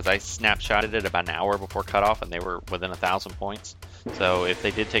one because I snapshotted it about an hour before cutoff, and they were within 1,000 points. So if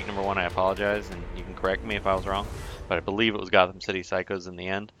they did take number one, I apologize, and you can correct me if I was wrong. But I believe it was Gotham City Psychos in the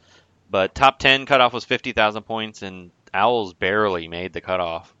end. But top 10 cutoff was 50,000 points, and Owls barely made the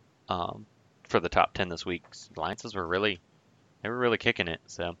cutoff for the top 10 this week. Alliances were really kicking it.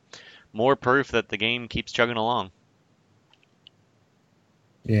 So more proof that the game keeps chugging along.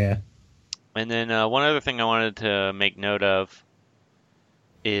 Yeah. And then one other thing I wanted to make note of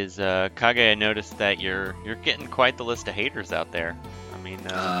is Kage. I noticed that you're getting quite the list of haters out there. I mean,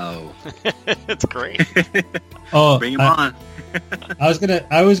 it's great. Bring him on. I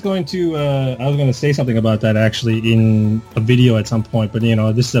was going to say something about that actually in a video at some point, but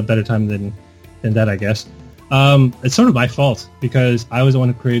this is a better time than that, I guess. It's sort of my fault because I was the one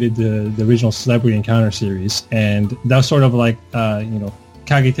who created the original Celebrity Encounter series, and that was sort of like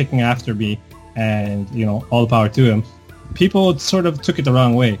Kage taking after me, and all the power to him. People sort of took it the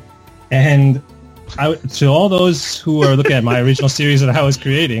wrong way, and to all those who are looking at my original series that I was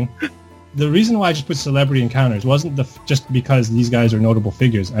creating, the reason why I just put Celebrity Encounters wasn't just because these guys are notable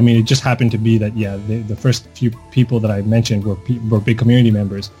figures. I mean, it just happened to be that the first few people that I mentioned were big community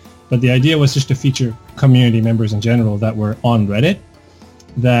members, but the idea was just to feature community members in general that were on Reddit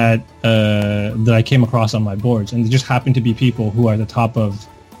that I came across on my boards, and they just happened to be people who are the top of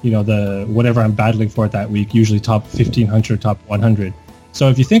the whatever I'm battling for that week, usually top 1,500, top 100. So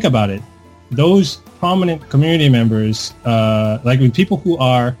if you think about it, those prominent community members, like with people who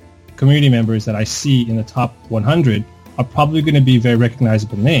are community members that I see in the top 100, are probably going to be very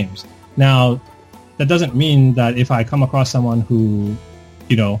recognizable names. Now, that doesn't mean that if I come across someone who,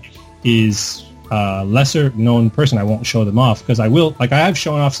 is a lesser known person, I won't show them off, because I will. Like, I have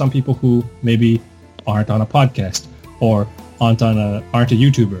shown off some people who maybe aren't on a podcast or aren't a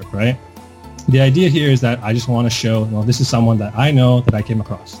YouTuber, right? The idea here is that I just want to show, this is someone that I know that I came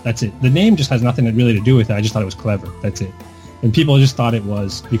across. That's it. The name just has nothing really to do with it. I just thought it was clever. That's it. And people just thought it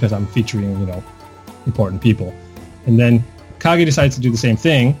was because I'm featuring, important people. And then Kage decides to do the same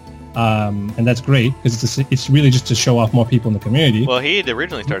thing, And that's great because it's really just to show off more people in the community. Well, he had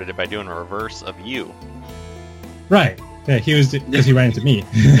originally started it by doing a reverse of you. Right. Yeah, he was because he ran into me.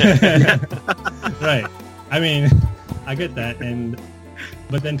 Right. I mean, I get that,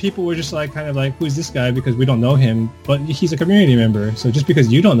 but then people were just like, kind of like, who's this guy? Because we don't know him, but he's a community member. So just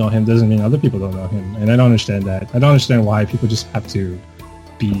because you don't know him doesn't mean other people don't know him. And I don't understand that. I don't understand why people just have to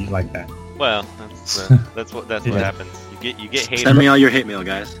be like that. Well, that's what happens. You get hate. Send me all your hate mail,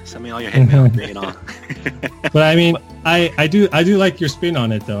 guys. Send me all your hate mail. Bring it on. But I mean, I do like your spin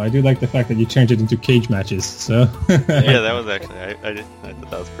on it, though. I do like the fact that you turned it into cage matches. So yeah, that was actually I thought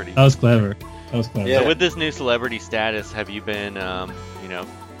that was pretty. That was clever. Yeah. So with this new celebrity status, have you been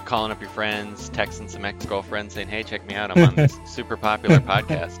calling up your friends, texting some ex-girlfriends, saying, "Hey, check me out! I'm on this super popular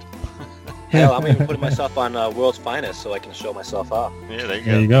podcast." Hell, I'm even putting myself on World's Finest so I can show myself off. Yeah,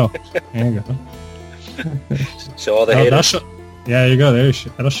 there you go. There you go. Show all the haters. Yeah, there you go.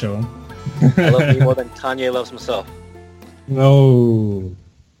 That'll show them. I love me more than Kanye loves himself. No,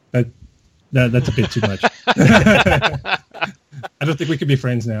 that's a bit too much. I don't think we could be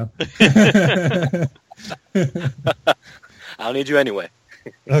friends now. I'll need you anyway.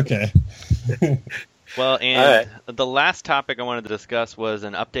 Okay. Well, and the last topic I wanted to discuss was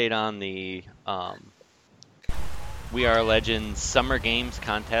an update on the We Are Legends Summer Games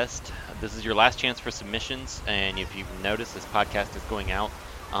contest. This is your last chance for submissions, and if you've noticed, this podcast is going out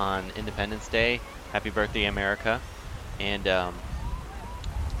on Independence Day. Happy birthday, America. And, or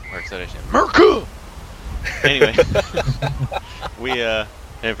should I say, America! Anyway,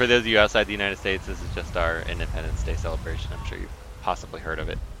 and for those of you outside the United States, this is just our Independence Day celebration. I'm sure you've possibly heard of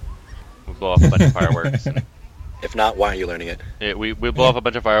it. We blow off a bunch of fireworks. If not, why aren't you learning it? We blow off a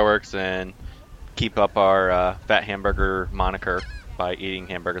bunch of fireworks and keep up our fat hamburger moniker by eating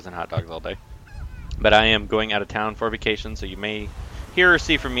hamburgers and hot dogs all day. But I am going out of town for vacation, so you may hear or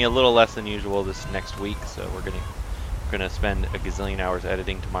see from me a little less than usual this next week. So we're gonna spend a gazillion hours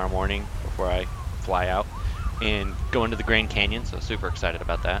editing tomorrow morning before I fly out and go into the Grand Canyon. So super excited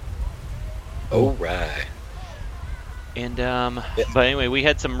about that. All right. And but anyway, we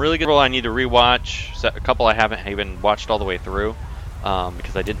had some really good. I need to rewatch a couple I haven't even watched all the way through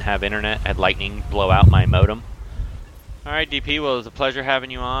because I didn't have internet. I had lightning blow out my modem. All right, DP. Well, it was a pleasure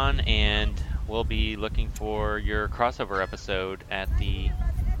having you on, and we'll be looking for your crossover episode at the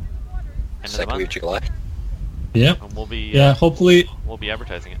end of the month. 2nd week of July. Yeah. And we'll be hopefully we'll be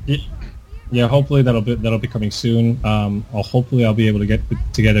advertising it. Yeah, hopefully that'll be coming soon. Hopefully I'll be able to get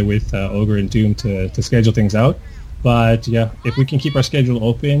together with Ogre and Doom to schedule things out. But yeah, if we can keep our schedule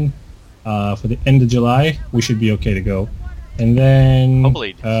open for the end of July, we should be okay to go. And then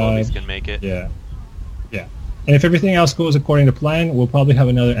hopefully Slovies can make it. Yeah. And if everything else goes according to plan, we'll probably have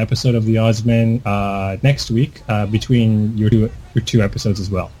another episode of the Ozmen next week between your two episodes as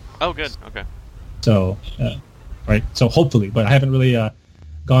well. Oh, good. Okay. So, right. So hopefully, but I haven't really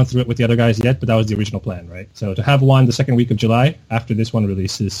gone through it with the other guys yet. But that was the original plan, right? So to have one the 2nd week of July after this one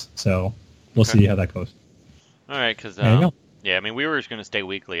releases. So we'll see how that goes. All right, because yeah, I mean, we were just going to stay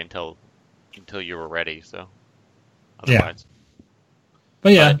weekly until you were ready. So otherwise. Yeah.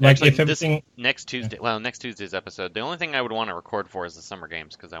 But yeah, like actually, if everything next Tuesday's episode, the only thing I would want to record for is the Summer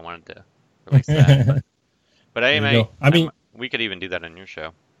Games because I wanted to release that. But I mean, we could even do that on your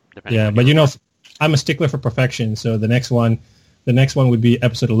show. Yeah, but I'm a stickler for perfection. So the next one would be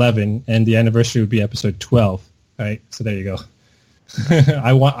episode 11, and the anniversary would be episode 12. Right. So there you go.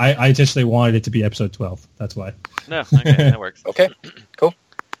 I just wanted it to be episode 12. That's why. No, okay, that works. Okay, cool.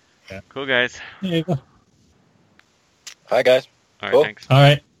 Yeah. Cool, guys. There you go. All right, guys. All right, cool. Thanks. All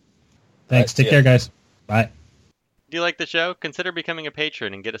right. Thanks. Take care, guys. Bye. Do you like the show? Consider becoming a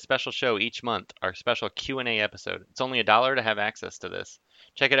patron and get a special show each month, our special Q&A episode. It's only $1 to have access to this.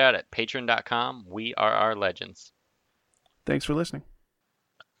 Check it out at patreon.com. We are our legends. Thanks for listening.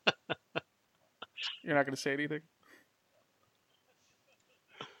 You're not going to say anything?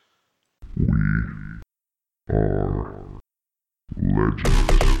 We are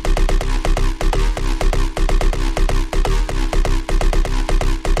legends.